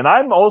little thing. And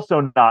I'm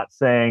also not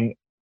saying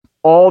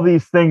all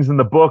these things in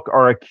the book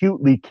are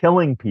acutely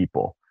killing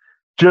people.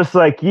 Just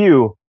like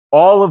you,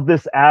 all of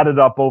this added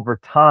up over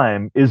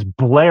time is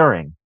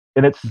blaring,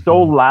 and it's so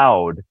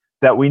loud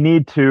that we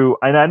need to,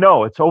 and I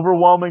know it's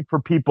overwhelming for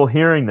people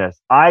hearing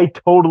this. I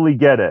totally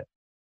get it.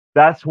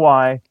 That's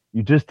why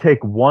you just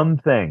take one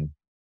thing.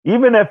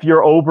 Even if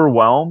you're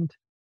overwhelmed,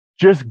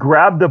 just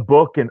grab the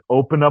book and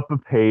open up a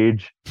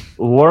page,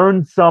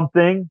 learn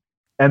something,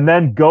 and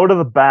then go to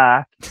the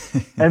back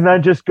and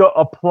then just go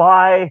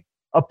apply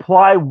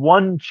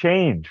one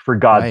change, for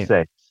God's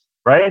sakes,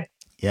 right?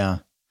 Yeah.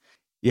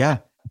 Yeah.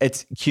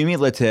 It's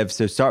cumulative.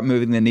 So start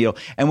moving the needle.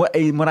 And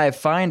what I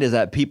find is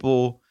that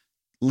people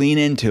lean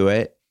into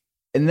it,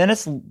 and then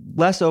it's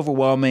less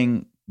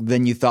overwhelming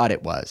than you thought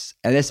it was.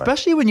 And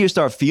especially when you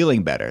start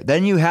feeling better,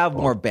 then you have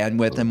more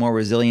bandwidth and more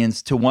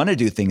resilience to want to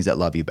do things that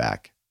love you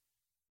back.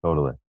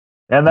 Totally.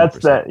 And that's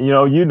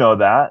 100%.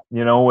 That,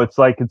 it's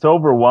like, it's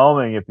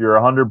overwhelming if you're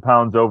 100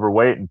 pounds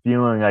overweight and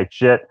feeling like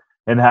shit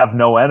and have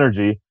no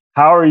energy.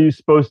 How are you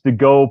supposed to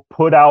go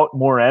put out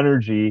more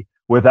energy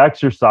with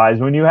exercise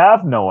when you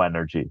have no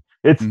energy?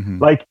 It's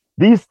like,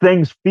 these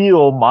things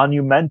feel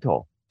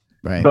monumental.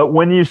 Right. But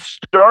when you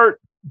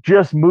start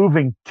just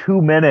moving 2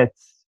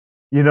 minutes,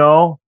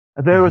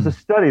 there was a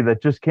study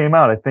that just came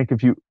out. I think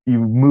if you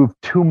move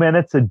 2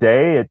 minutes a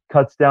day, it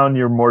cuts down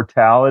your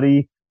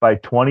mortality by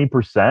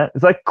 20%.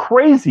 It's like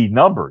crazy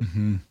numbers,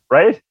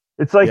 right?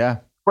 It's like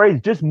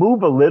crazy. Just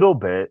move a little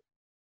bit,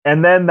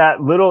 and then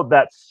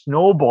that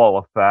snowball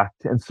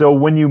effect. And so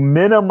when you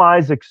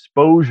minimize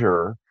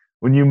exposure,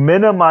 when you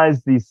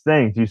minimize these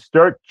things, you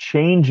start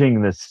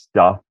changing this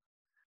stuff.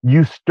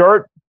 You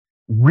start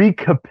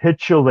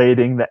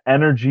recapitulating the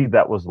energy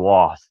that was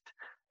lost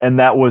and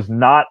that was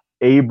not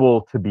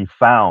able to be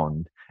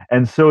found.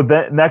 And so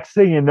that next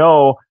thing you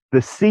know,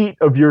 the seat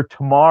of your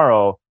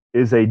tomorrow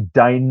is a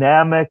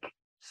dynamic,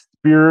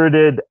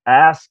 spirited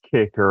ass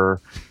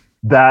kicker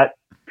that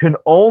can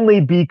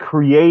only be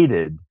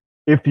created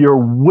if you're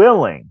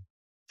willing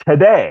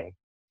today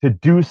to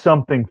do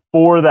something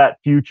for that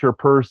future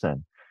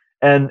person.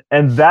 And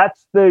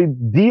that's the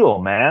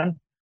deal, man.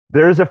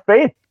 There's a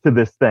faith to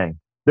this thing.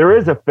 There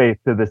is a faith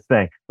to this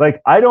thing.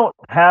 Like, I don't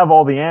have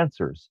all the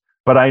answers,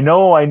 but I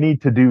know I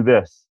need to do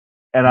this.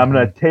 And I'm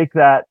going to take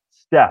that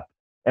step.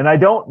 And I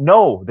don't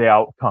know the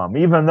outcome,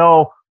 even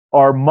though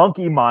our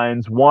monkey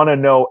minds want to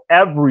know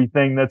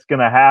everything that's going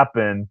to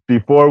happen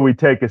before we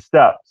take a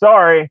step.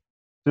 Sorry,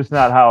 just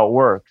not how it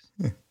works.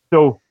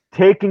 So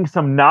taking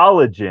some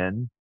knowledge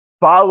in,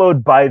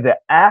 followed by the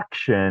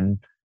action,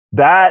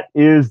 that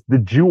is the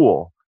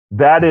jewel.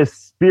 That is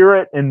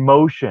spirit in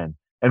motion.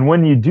 And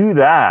when you do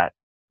that,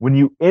 when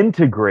you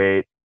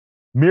integrate,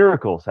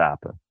 miracles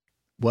happen.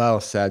 Well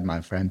said,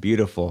 my friend.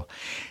 Beautiful.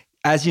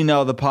 As you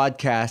know, the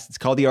podcast, it's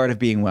called The Art of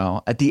Being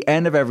Well. At the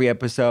end of every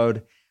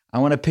episode, I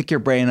want to pick your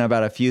brain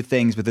about a few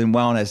things within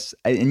wellness.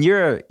 And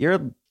you're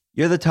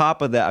the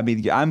top of that. I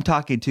mean, I'm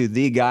talking to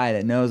the guy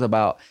that knows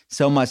about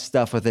so much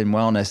stuff within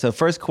wellness. So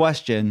first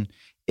question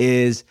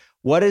is,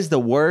 what is the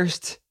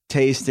worst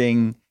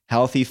tasting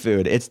healthy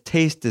food? It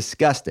tastes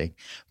disgusting,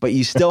 but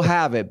you still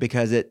have it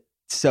because it's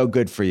so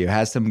good for you. It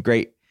has some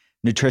great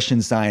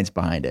nutrition science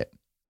behind it.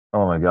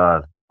 Oh my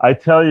God. I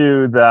tell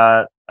you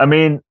that, I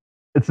mean,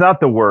 it's not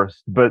the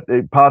worst, but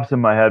it pops in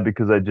my head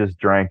because I just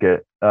drank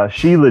it.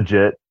 She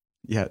Legit.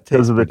 Yeah,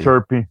 because of the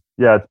terpene.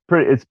 Yeah,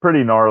 it's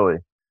pretty gnarly.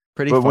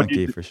 Pretty But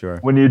funky for sure.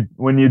 when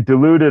you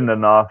dilute it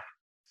enough,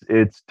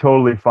 it's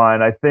totally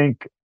fine. I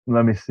think.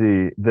 Let me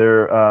see.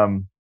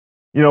 Berberine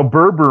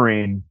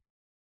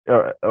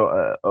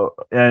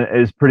and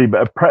is pretty.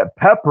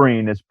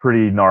 Pepperine is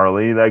pretty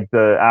gnarly. Like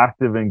the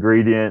active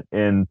ingredient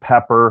in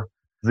pepper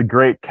is a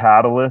great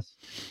catalyst.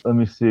 Let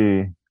me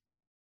see.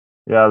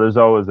 Yeah, there's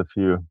always a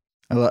few.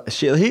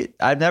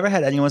 I've never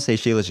had anyone say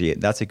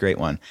Shilajit. That's a great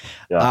one.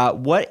 Yeah.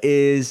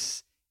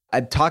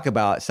 I'd talk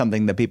about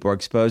something that people are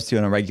exposed to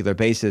on a regular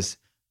basis: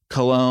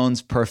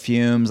 colognes,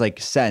 perfumes,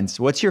 like scents.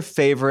 What's your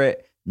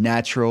favorite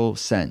natural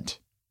scent?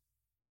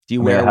 Do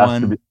you wear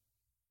one?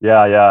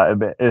 Yeah.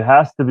 It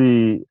has to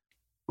be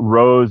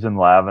rose and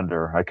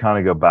lavender. I kind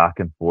of go back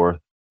and forth.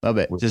 Love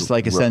it. Just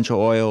like essential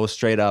oil,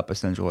 straight up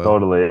essential oil.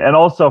 Totally. And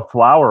also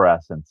flower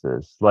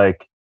essences.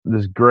 Like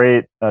this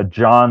great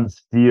John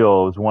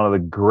Steele is one of the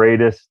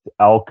greatest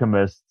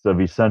alchemists of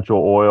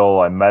essential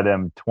oil. I met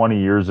him 20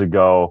 years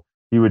ago.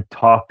 He would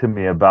talk to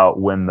me about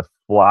when the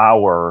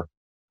flower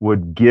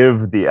would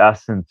give the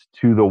essence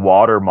to the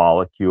water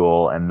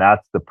molecule, and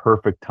that's the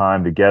perfect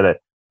time to get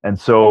it. And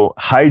so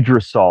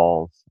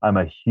hydrosols, I'm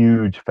a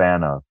huge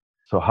fan of.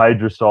 So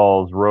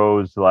hydrosols,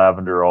 rose,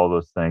 lavender, all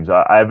those things.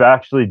 I've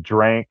actually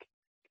drank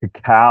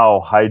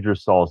cacao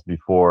hydrosols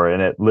before,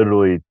 and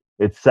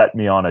it set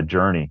me on a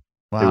journey.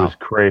 Wow. It was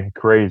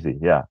crazy.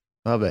 Yeah.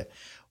 Love it.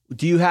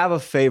 Do you have a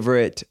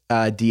favorite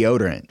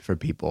deodorant for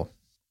people?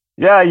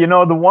 Yeah,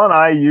 the one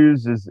I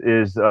use is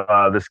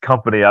this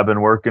company I've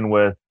been working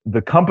with.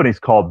 The company's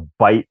called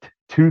Bite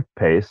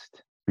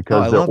Toothpaste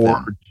because they're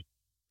orange.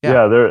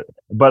 Yeah,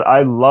 but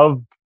I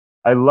love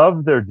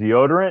their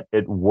deodorant.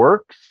 It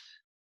works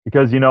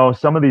because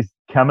some of these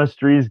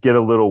chemistries get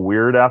a little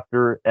weird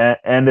after,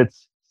 and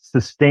it's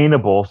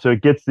sustainable. So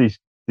it gets these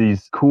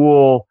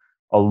cool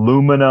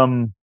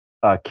aluminum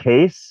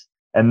case,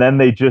 and then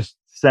they just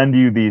send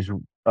you these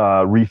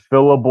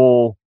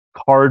refillable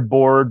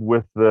cardboard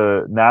with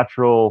the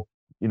natural,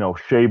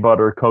 shea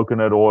butter,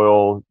 coconut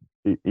oil,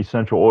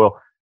 essential oil,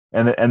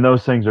 and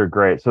those things are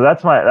great. So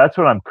that's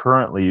what I'm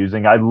currently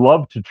using. I'd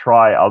love to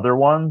try other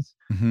ones.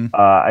 Mm-hmm.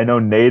 I know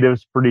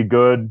Native's pretty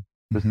good.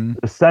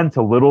 The scent's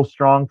a little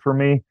strong for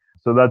me,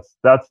 so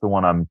that's the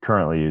one I'm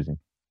currently using.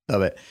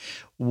 Love it.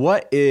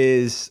 What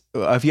is,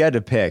 if you had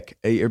to pick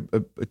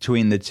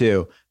between the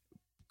two,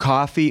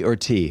 coffee or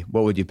tea,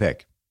 what would you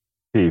pick?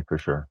 Tea for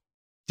sure.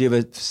 Do you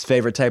have a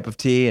favorite type of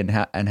tea, and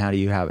how do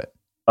you have it?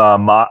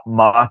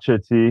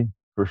 Matcha tea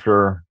for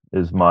sure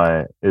is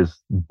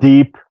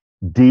deep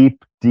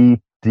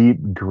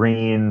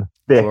green,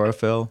 thick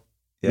Chlorophyll.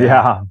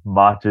 Yeah,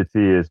 matcha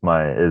tea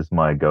is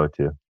my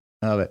go-to.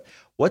 Love it.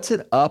 What's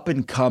an up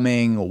and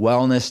coming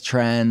wellness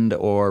trend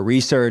or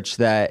research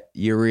that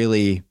you're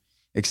really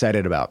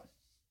excited about?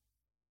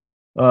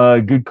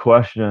 Good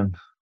question.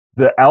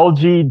 The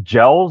algae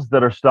gels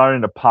that are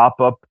starting to pop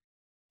up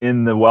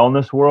in the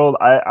wellness world,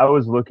 I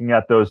was looking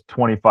at those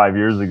 25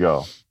 years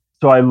ago.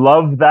 So I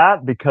love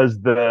that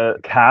because the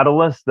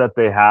catalysts that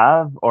they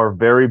have are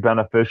very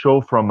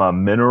beneficial from a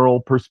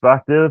mineral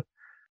perspective.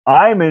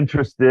 I'm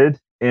interested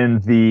in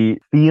the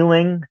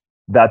feeling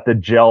that the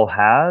gel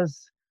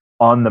has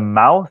on the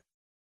mouth.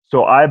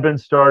 So I've been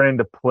starting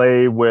to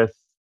play with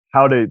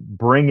how to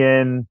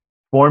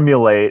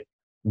formulate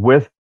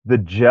with the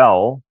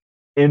gel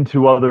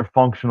into other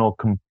functional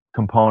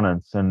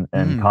components and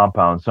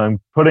compounds. So I'm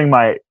putting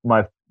my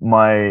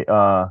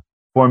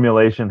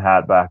formulation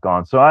hat back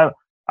on. So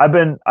I've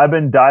been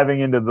diving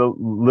into the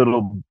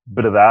little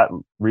bit of that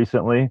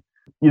recently.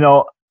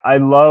 I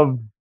love,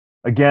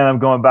 again, I'm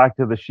going back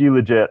to the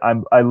Shilajit.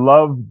 I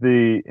love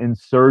the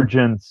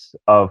insurgence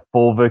of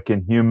fulvic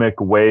and humic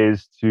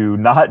ways to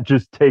not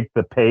just take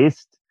the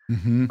paste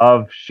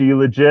of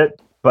Shilajit,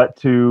 but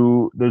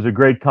there's a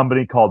great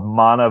company called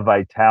Mana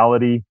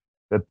Vitality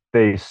that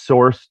they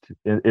sourced.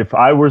 If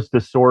I was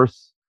to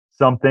source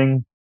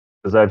something,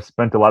 because I've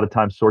spent a lot of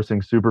time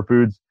sourcing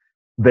superfoods,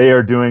 they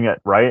are doing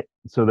it right.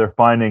 So they're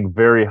finding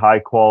very high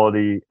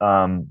quality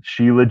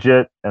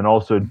Shilajit and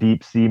also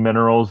deep sea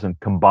minerals and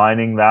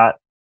combining that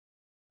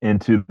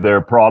into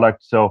their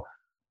product. So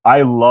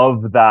I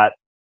love that,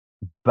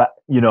 but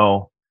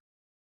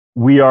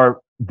we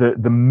are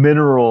the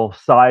mineral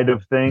side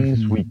of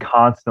things we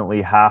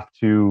constantly have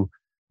to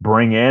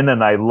bring in.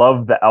 And I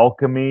love the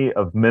alchemy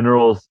of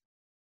minerals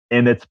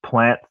in its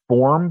plant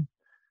form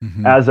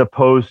as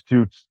opposed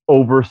to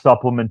over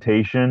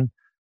supplementation,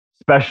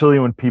 especially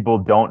when people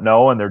don't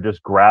know and they're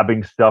just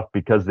grabbing stuff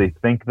because they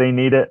think they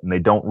need it and they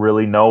don't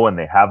really know and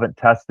they haven't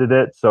tested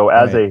it. So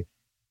as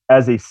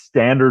a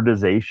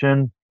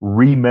standardization,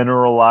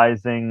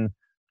 remineralizing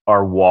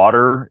our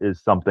water is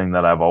something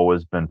that I've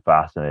always been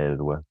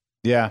fascinated with.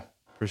 Yeah,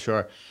 for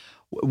sure.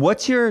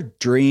 What's your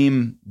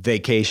dream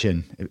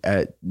vacation?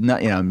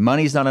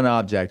 Money's not an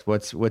object.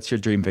 What's your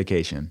dream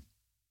vacation?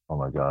 Oh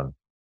my God.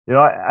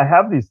 I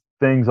have these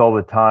things all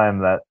the time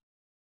that,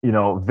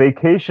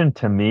 vacation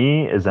to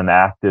me is an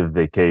active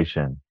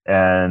vacation.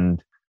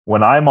 And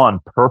when I'm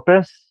on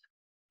purpose,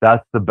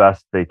 that's the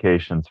best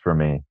vacations for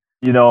me.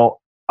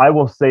 I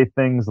will say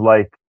things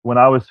like when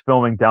I was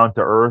filming Down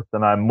to Earth,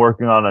 and I'm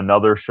working on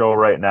another show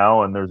right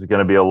now, and there's going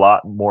to be a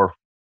lot more,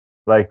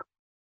 like,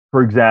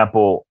 for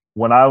example,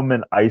 when I'm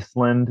in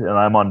Iceland and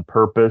I'm on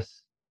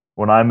purpose,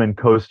 when I'm in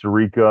Costa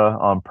Rica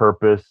on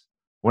purpose,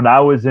 when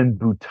I was in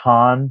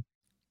Bhutan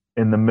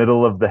in the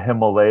middle of the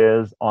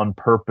Himalayas on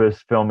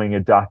purpose filming a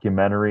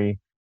documentary,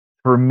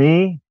 for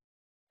me,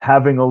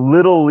 having a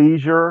little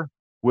leisure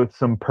with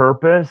some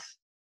purpose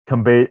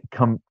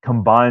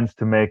combines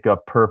to make a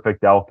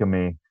perfect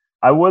alchemy.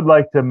 I would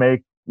like to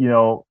make,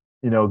 go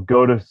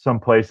to some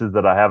places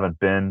that I haven't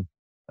been,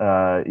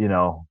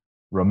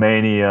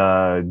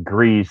 Romania,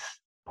 Greece,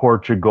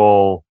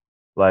 Portugal,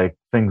 like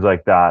things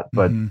like that.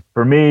 But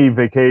for me,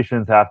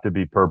 vacations have to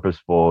be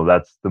purposeful.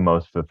 That's the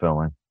most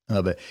fulfilling.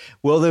 Love it.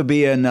 Will there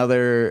be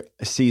another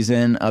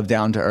season of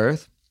Down to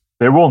Earth?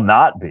 There will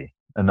not be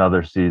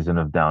another season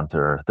of Down to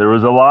Earth. There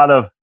was a lot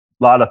of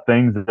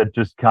things that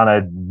just kind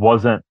of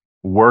wasn't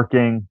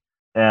working.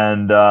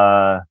 And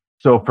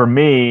so for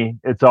me,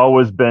 it's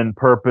always been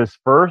purpose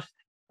first.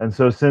 And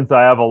so since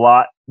I have a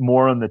lot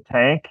more in the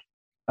tank,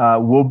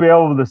 we'll be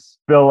able to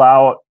spill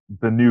out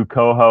the new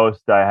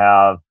co-host I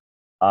have,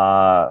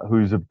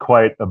 who's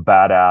quite a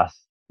badass.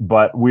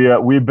 But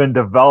we've been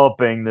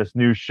developing this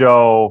new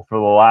show for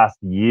the last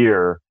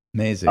year.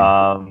 Amazing.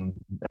 And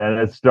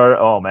it started.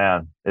 Oh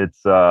man,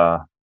 it's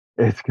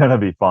gonna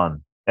be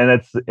fun, and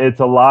it's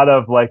a lot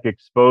of like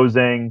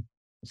exposing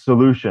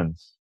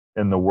solutions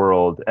in the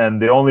world.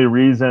 And the only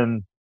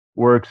reason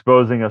we're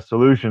exposing a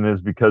solution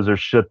is because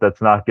there's shit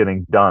that's not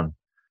getting done.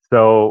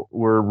 So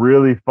we're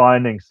really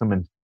finding some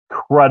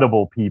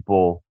incredible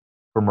people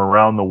from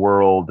around the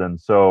world, and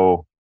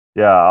so.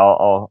 Yeah,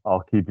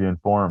 I'll keep you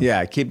informed.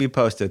 Yeah, keep you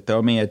posted.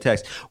 Throw me a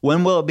text.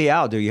 When will it be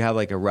out? Do you have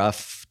like a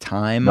rough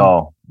time?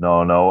 No.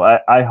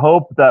 I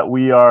hope that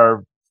we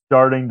are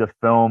starting to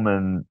film,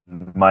 and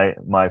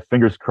my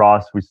fingers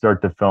crossed we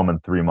start to film in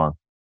 3 months.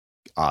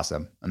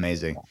 Awesome.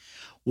 Amazing.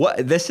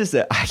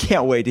 I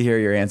can't wait to hear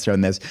your answer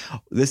on this.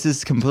 This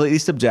is completely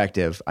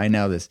subjective. I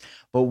know this.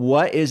 But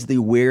what is the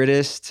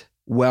weirdest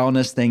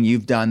wellness thing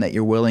you've done that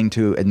you're willing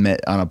to admit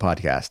on a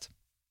podcast?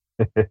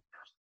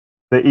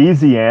 The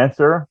easy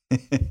answer.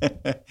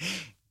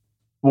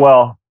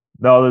 Well,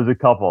 no, there's a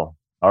couple.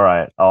 All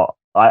right.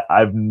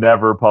 I've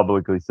never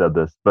publicly said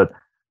this, but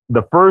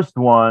the first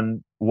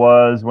one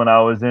was when I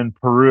was in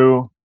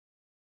Peru.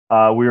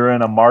 We were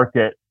in a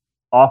market.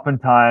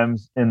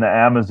 Oftentimes in the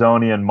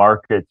Amazonian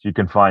markets, you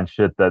can find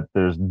shit that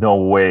there's no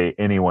way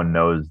anyone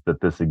knows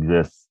that this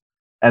exists.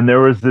 And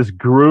there was this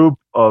group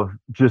of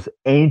just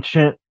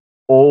ancient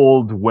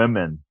old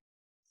women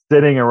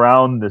sitting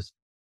around this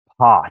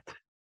pot.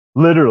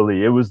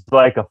 Literally, it was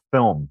like a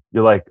film.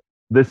 You're like,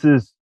 this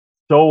is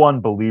so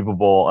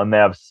unbelievable. And they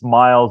have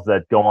smiles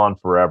that go on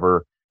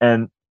forever.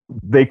 And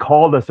they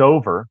called us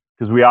over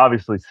because we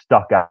obviously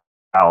stuck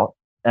out.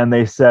 And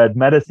they said,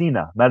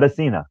 Medicina.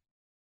 And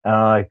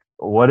I'm like,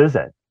 what is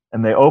it?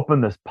 And they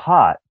opened this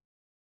pot,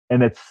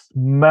 and it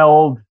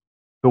smelled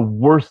the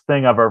worst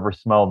thing I've ever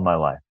smelled in my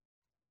life.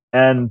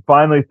 And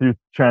finally, through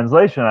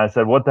translation, I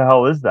said, what the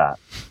hell is that?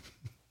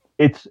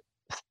 It's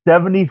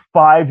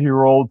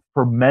 75-year-old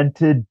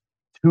fermented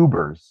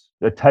tubers,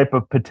 a type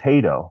of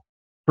potato.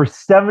 For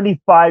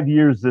 75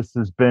 years, this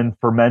has been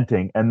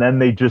fermenting, and then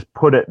they just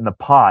put it in the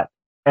pot.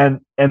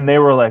 And they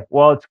were like,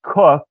 well, it's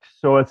cooked,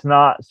 so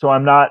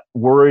I'm not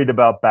worried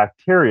about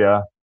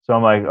bacteria. So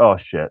I'm like, oh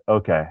shit,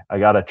 okay, I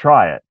gotta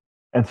try it.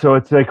 And so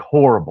it's like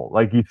horrible.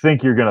 Like you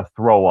think you're gonna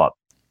throw up.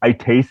 I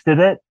tasted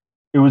it.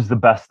 It was the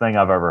best thing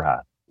I've ever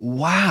had.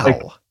 Wow.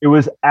 Like, it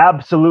was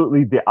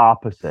absolutely the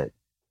opposite.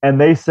 And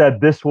they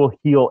said this will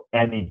heal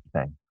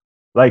anything.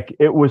 Like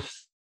it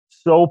was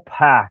so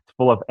packed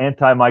full of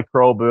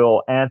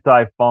antimicrobial,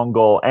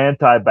 antifungal,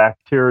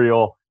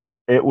 antibacterial.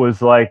 It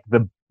was like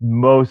the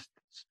most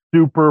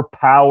super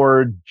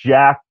powered,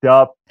 jacked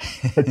up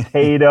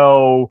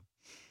potato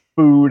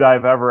food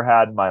I've ever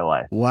had in my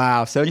life.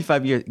 Wow,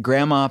 75 years,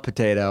 grandma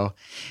potato.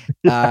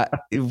 What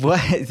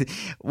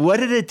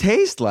did it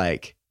taste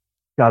like?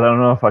 God, I don't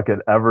know if I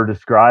could ever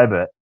describe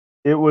it.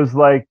 It was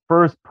like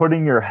first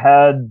putting your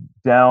head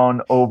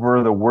down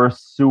over the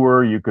worst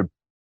sewer you could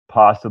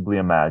possibly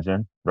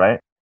imagine, right?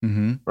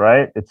 Mm-hmm.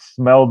 Right? It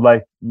smelled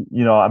like,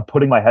 I'm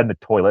putting my head in the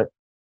toilet.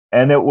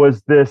 And it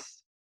was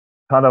this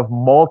kind of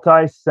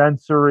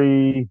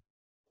multi-sensory,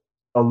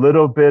 a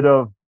little bit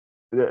of,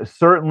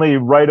 certainly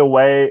right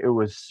away, it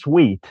was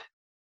sweet,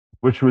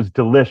 which was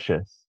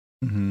delicious.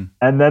 Mm-hmm.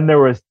 And then there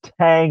was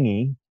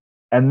tangy.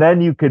 And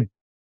then you could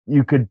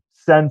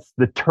sense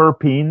the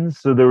terpenes.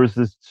 So there was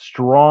this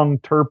strong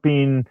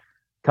terpene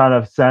kind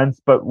of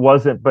sense, but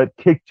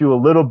kicked you a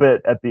little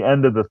bit at the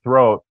end of the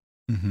throat.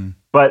 Mm-hmm.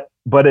 But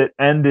it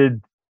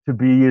ended to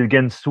be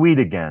again sweet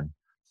again.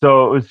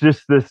 So it was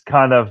just this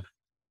kind of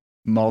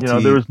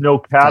there was no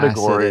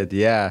category.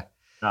 Yeah.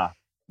 Nah.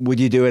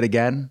 Would you do it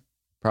again?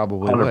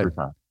 Probably 100%.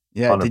 would.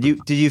 Yeah.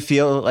 100%. Did you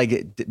feel like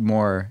it did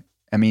more?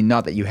 I mean,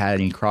 not that you had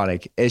any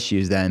chronic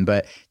issues then,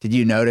 but did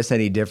you notice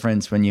any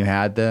difference when you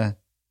had the?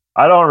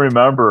 I don't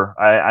remember.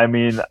 I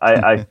mean,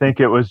 I think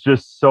it was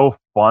just so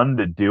fun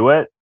to do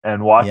it.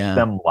 and watch Yeah.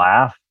 them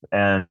laugh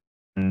and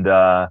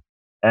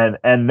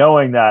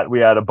knowing that we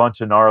had a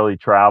bunch of gnarly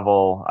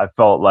travel, I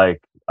felt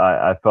like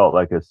I felt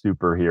like a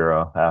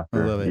superhero I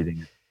after love it. eating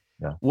it.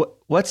 Yeah.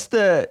 What's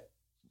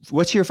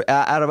your,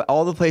 out of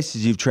all the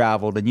places you've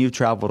traveled, and you've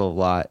traveled a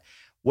lot,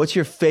 what's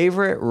your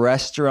favorite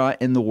restaurant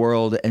in the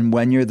world? And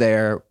when you're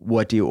there,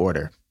 what do you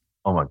order?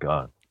 Oh my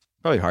God.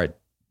 Probably hard,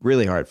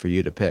 really hard for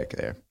you to pick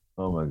there.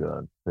 Oh my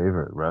God.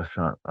 Favorite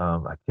restaurant.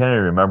 I can't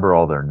even remember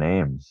all their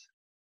names,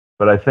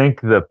 but I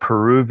think the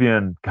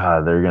Peruvian,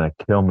 God, they're going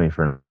to kill me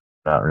for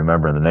not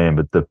remembering the name,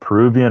 but the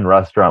Peruvian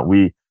restaurant,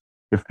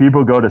 if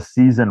people go to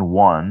season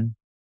 1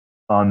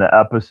 on the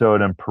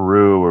episode in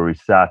Peru where we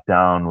sat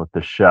down with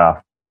the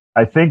chef,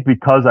 I think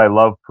because I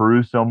love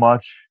Peru so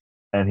much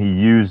and he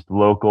used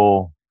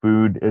local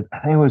food, I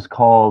think it was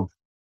called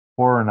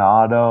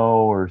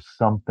Coronado or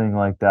something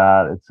like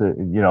that.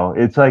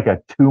 It's like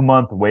a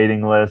 2-month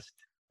waiting list.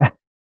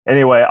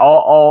 Anyway,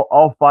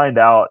 I'll find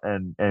out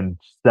and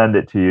send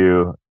it to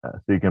you so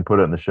you can put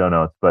it in the show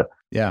notes. But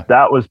Yeah.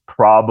 that was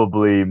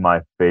probably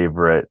my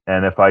favorite.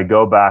 And if I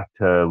go back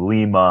to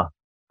Lima,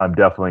 I'm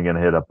definitely going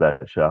to hit up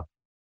that chef.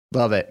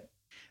 Love it.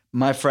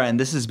 My friend,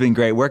 this has been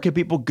great. Where can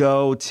people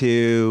go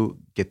to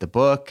get the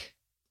book,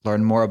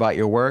 learn more about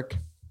your work?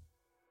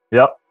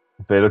 Yep.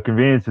 Fatal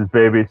Conveniences,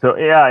 baby. So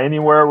yeah,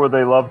 anywhere where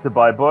they love to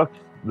buy books,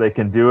 they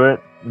can do it.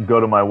 Go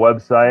to my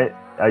website.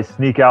 I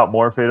sneak out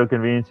more Fatal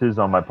Conveniences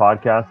on my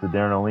podcast, The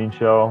Darin Olien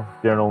Show,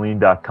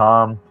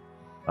 DarinOlien.com,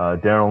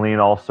 Darin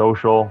Olien all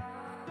social.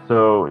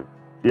 So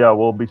yeah,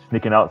 we'll be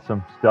sneaking out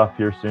some stuff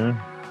here soon.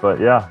 But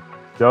yeah,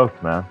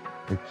 stoked, man.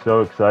 It's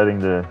so exciting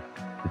to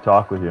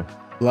talk with you.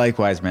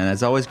 Likewise, man.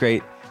 It's always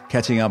great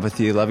catching up with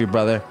you. Love you,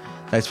 brother.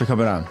 Thanks for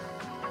coming on.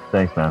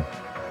 Thanks, man.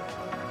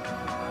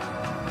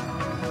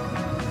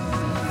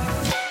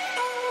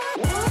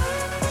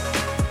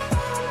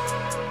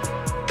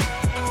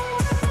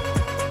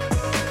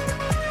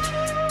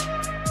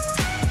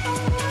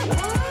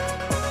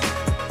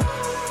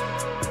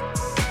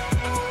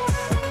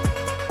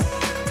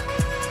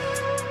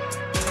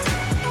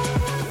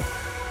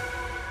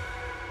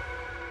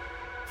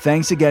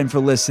 Thanks again for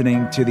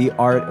listening to The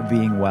Art of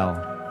Being Well.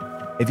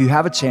 If you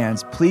have a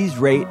chance, please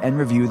rate and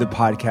review the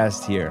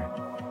podcast here.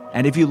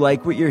 And if you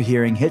like what you're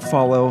hearing, hit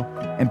follow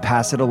and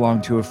pass it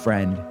along to a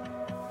friend.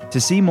 To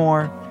see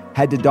more,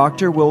 head to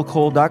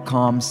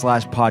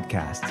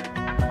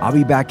drwillcole.com/podcast. I'll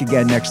be back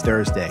again next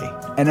Thursday,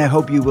 and I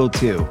hope you will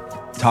too.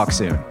 Talk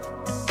soon.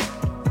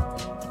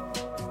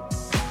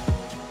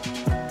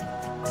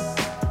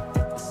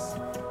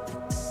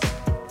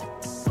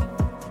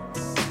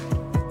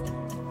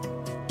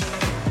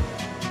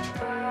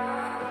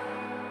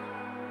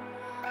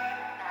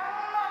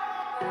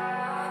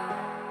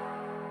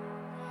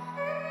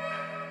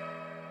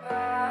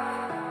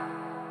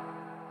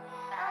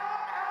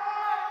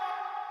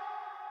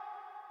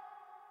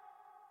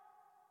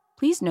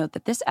 Please note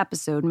that this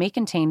episode may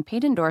contain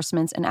paid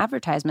endorsements and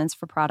advertisements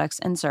for products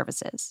and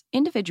services.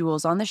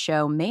 Individuals on the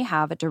show may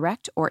have a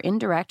direct or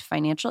indirect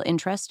financial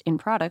interest in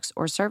products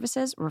or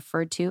services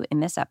referred to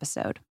in this episode.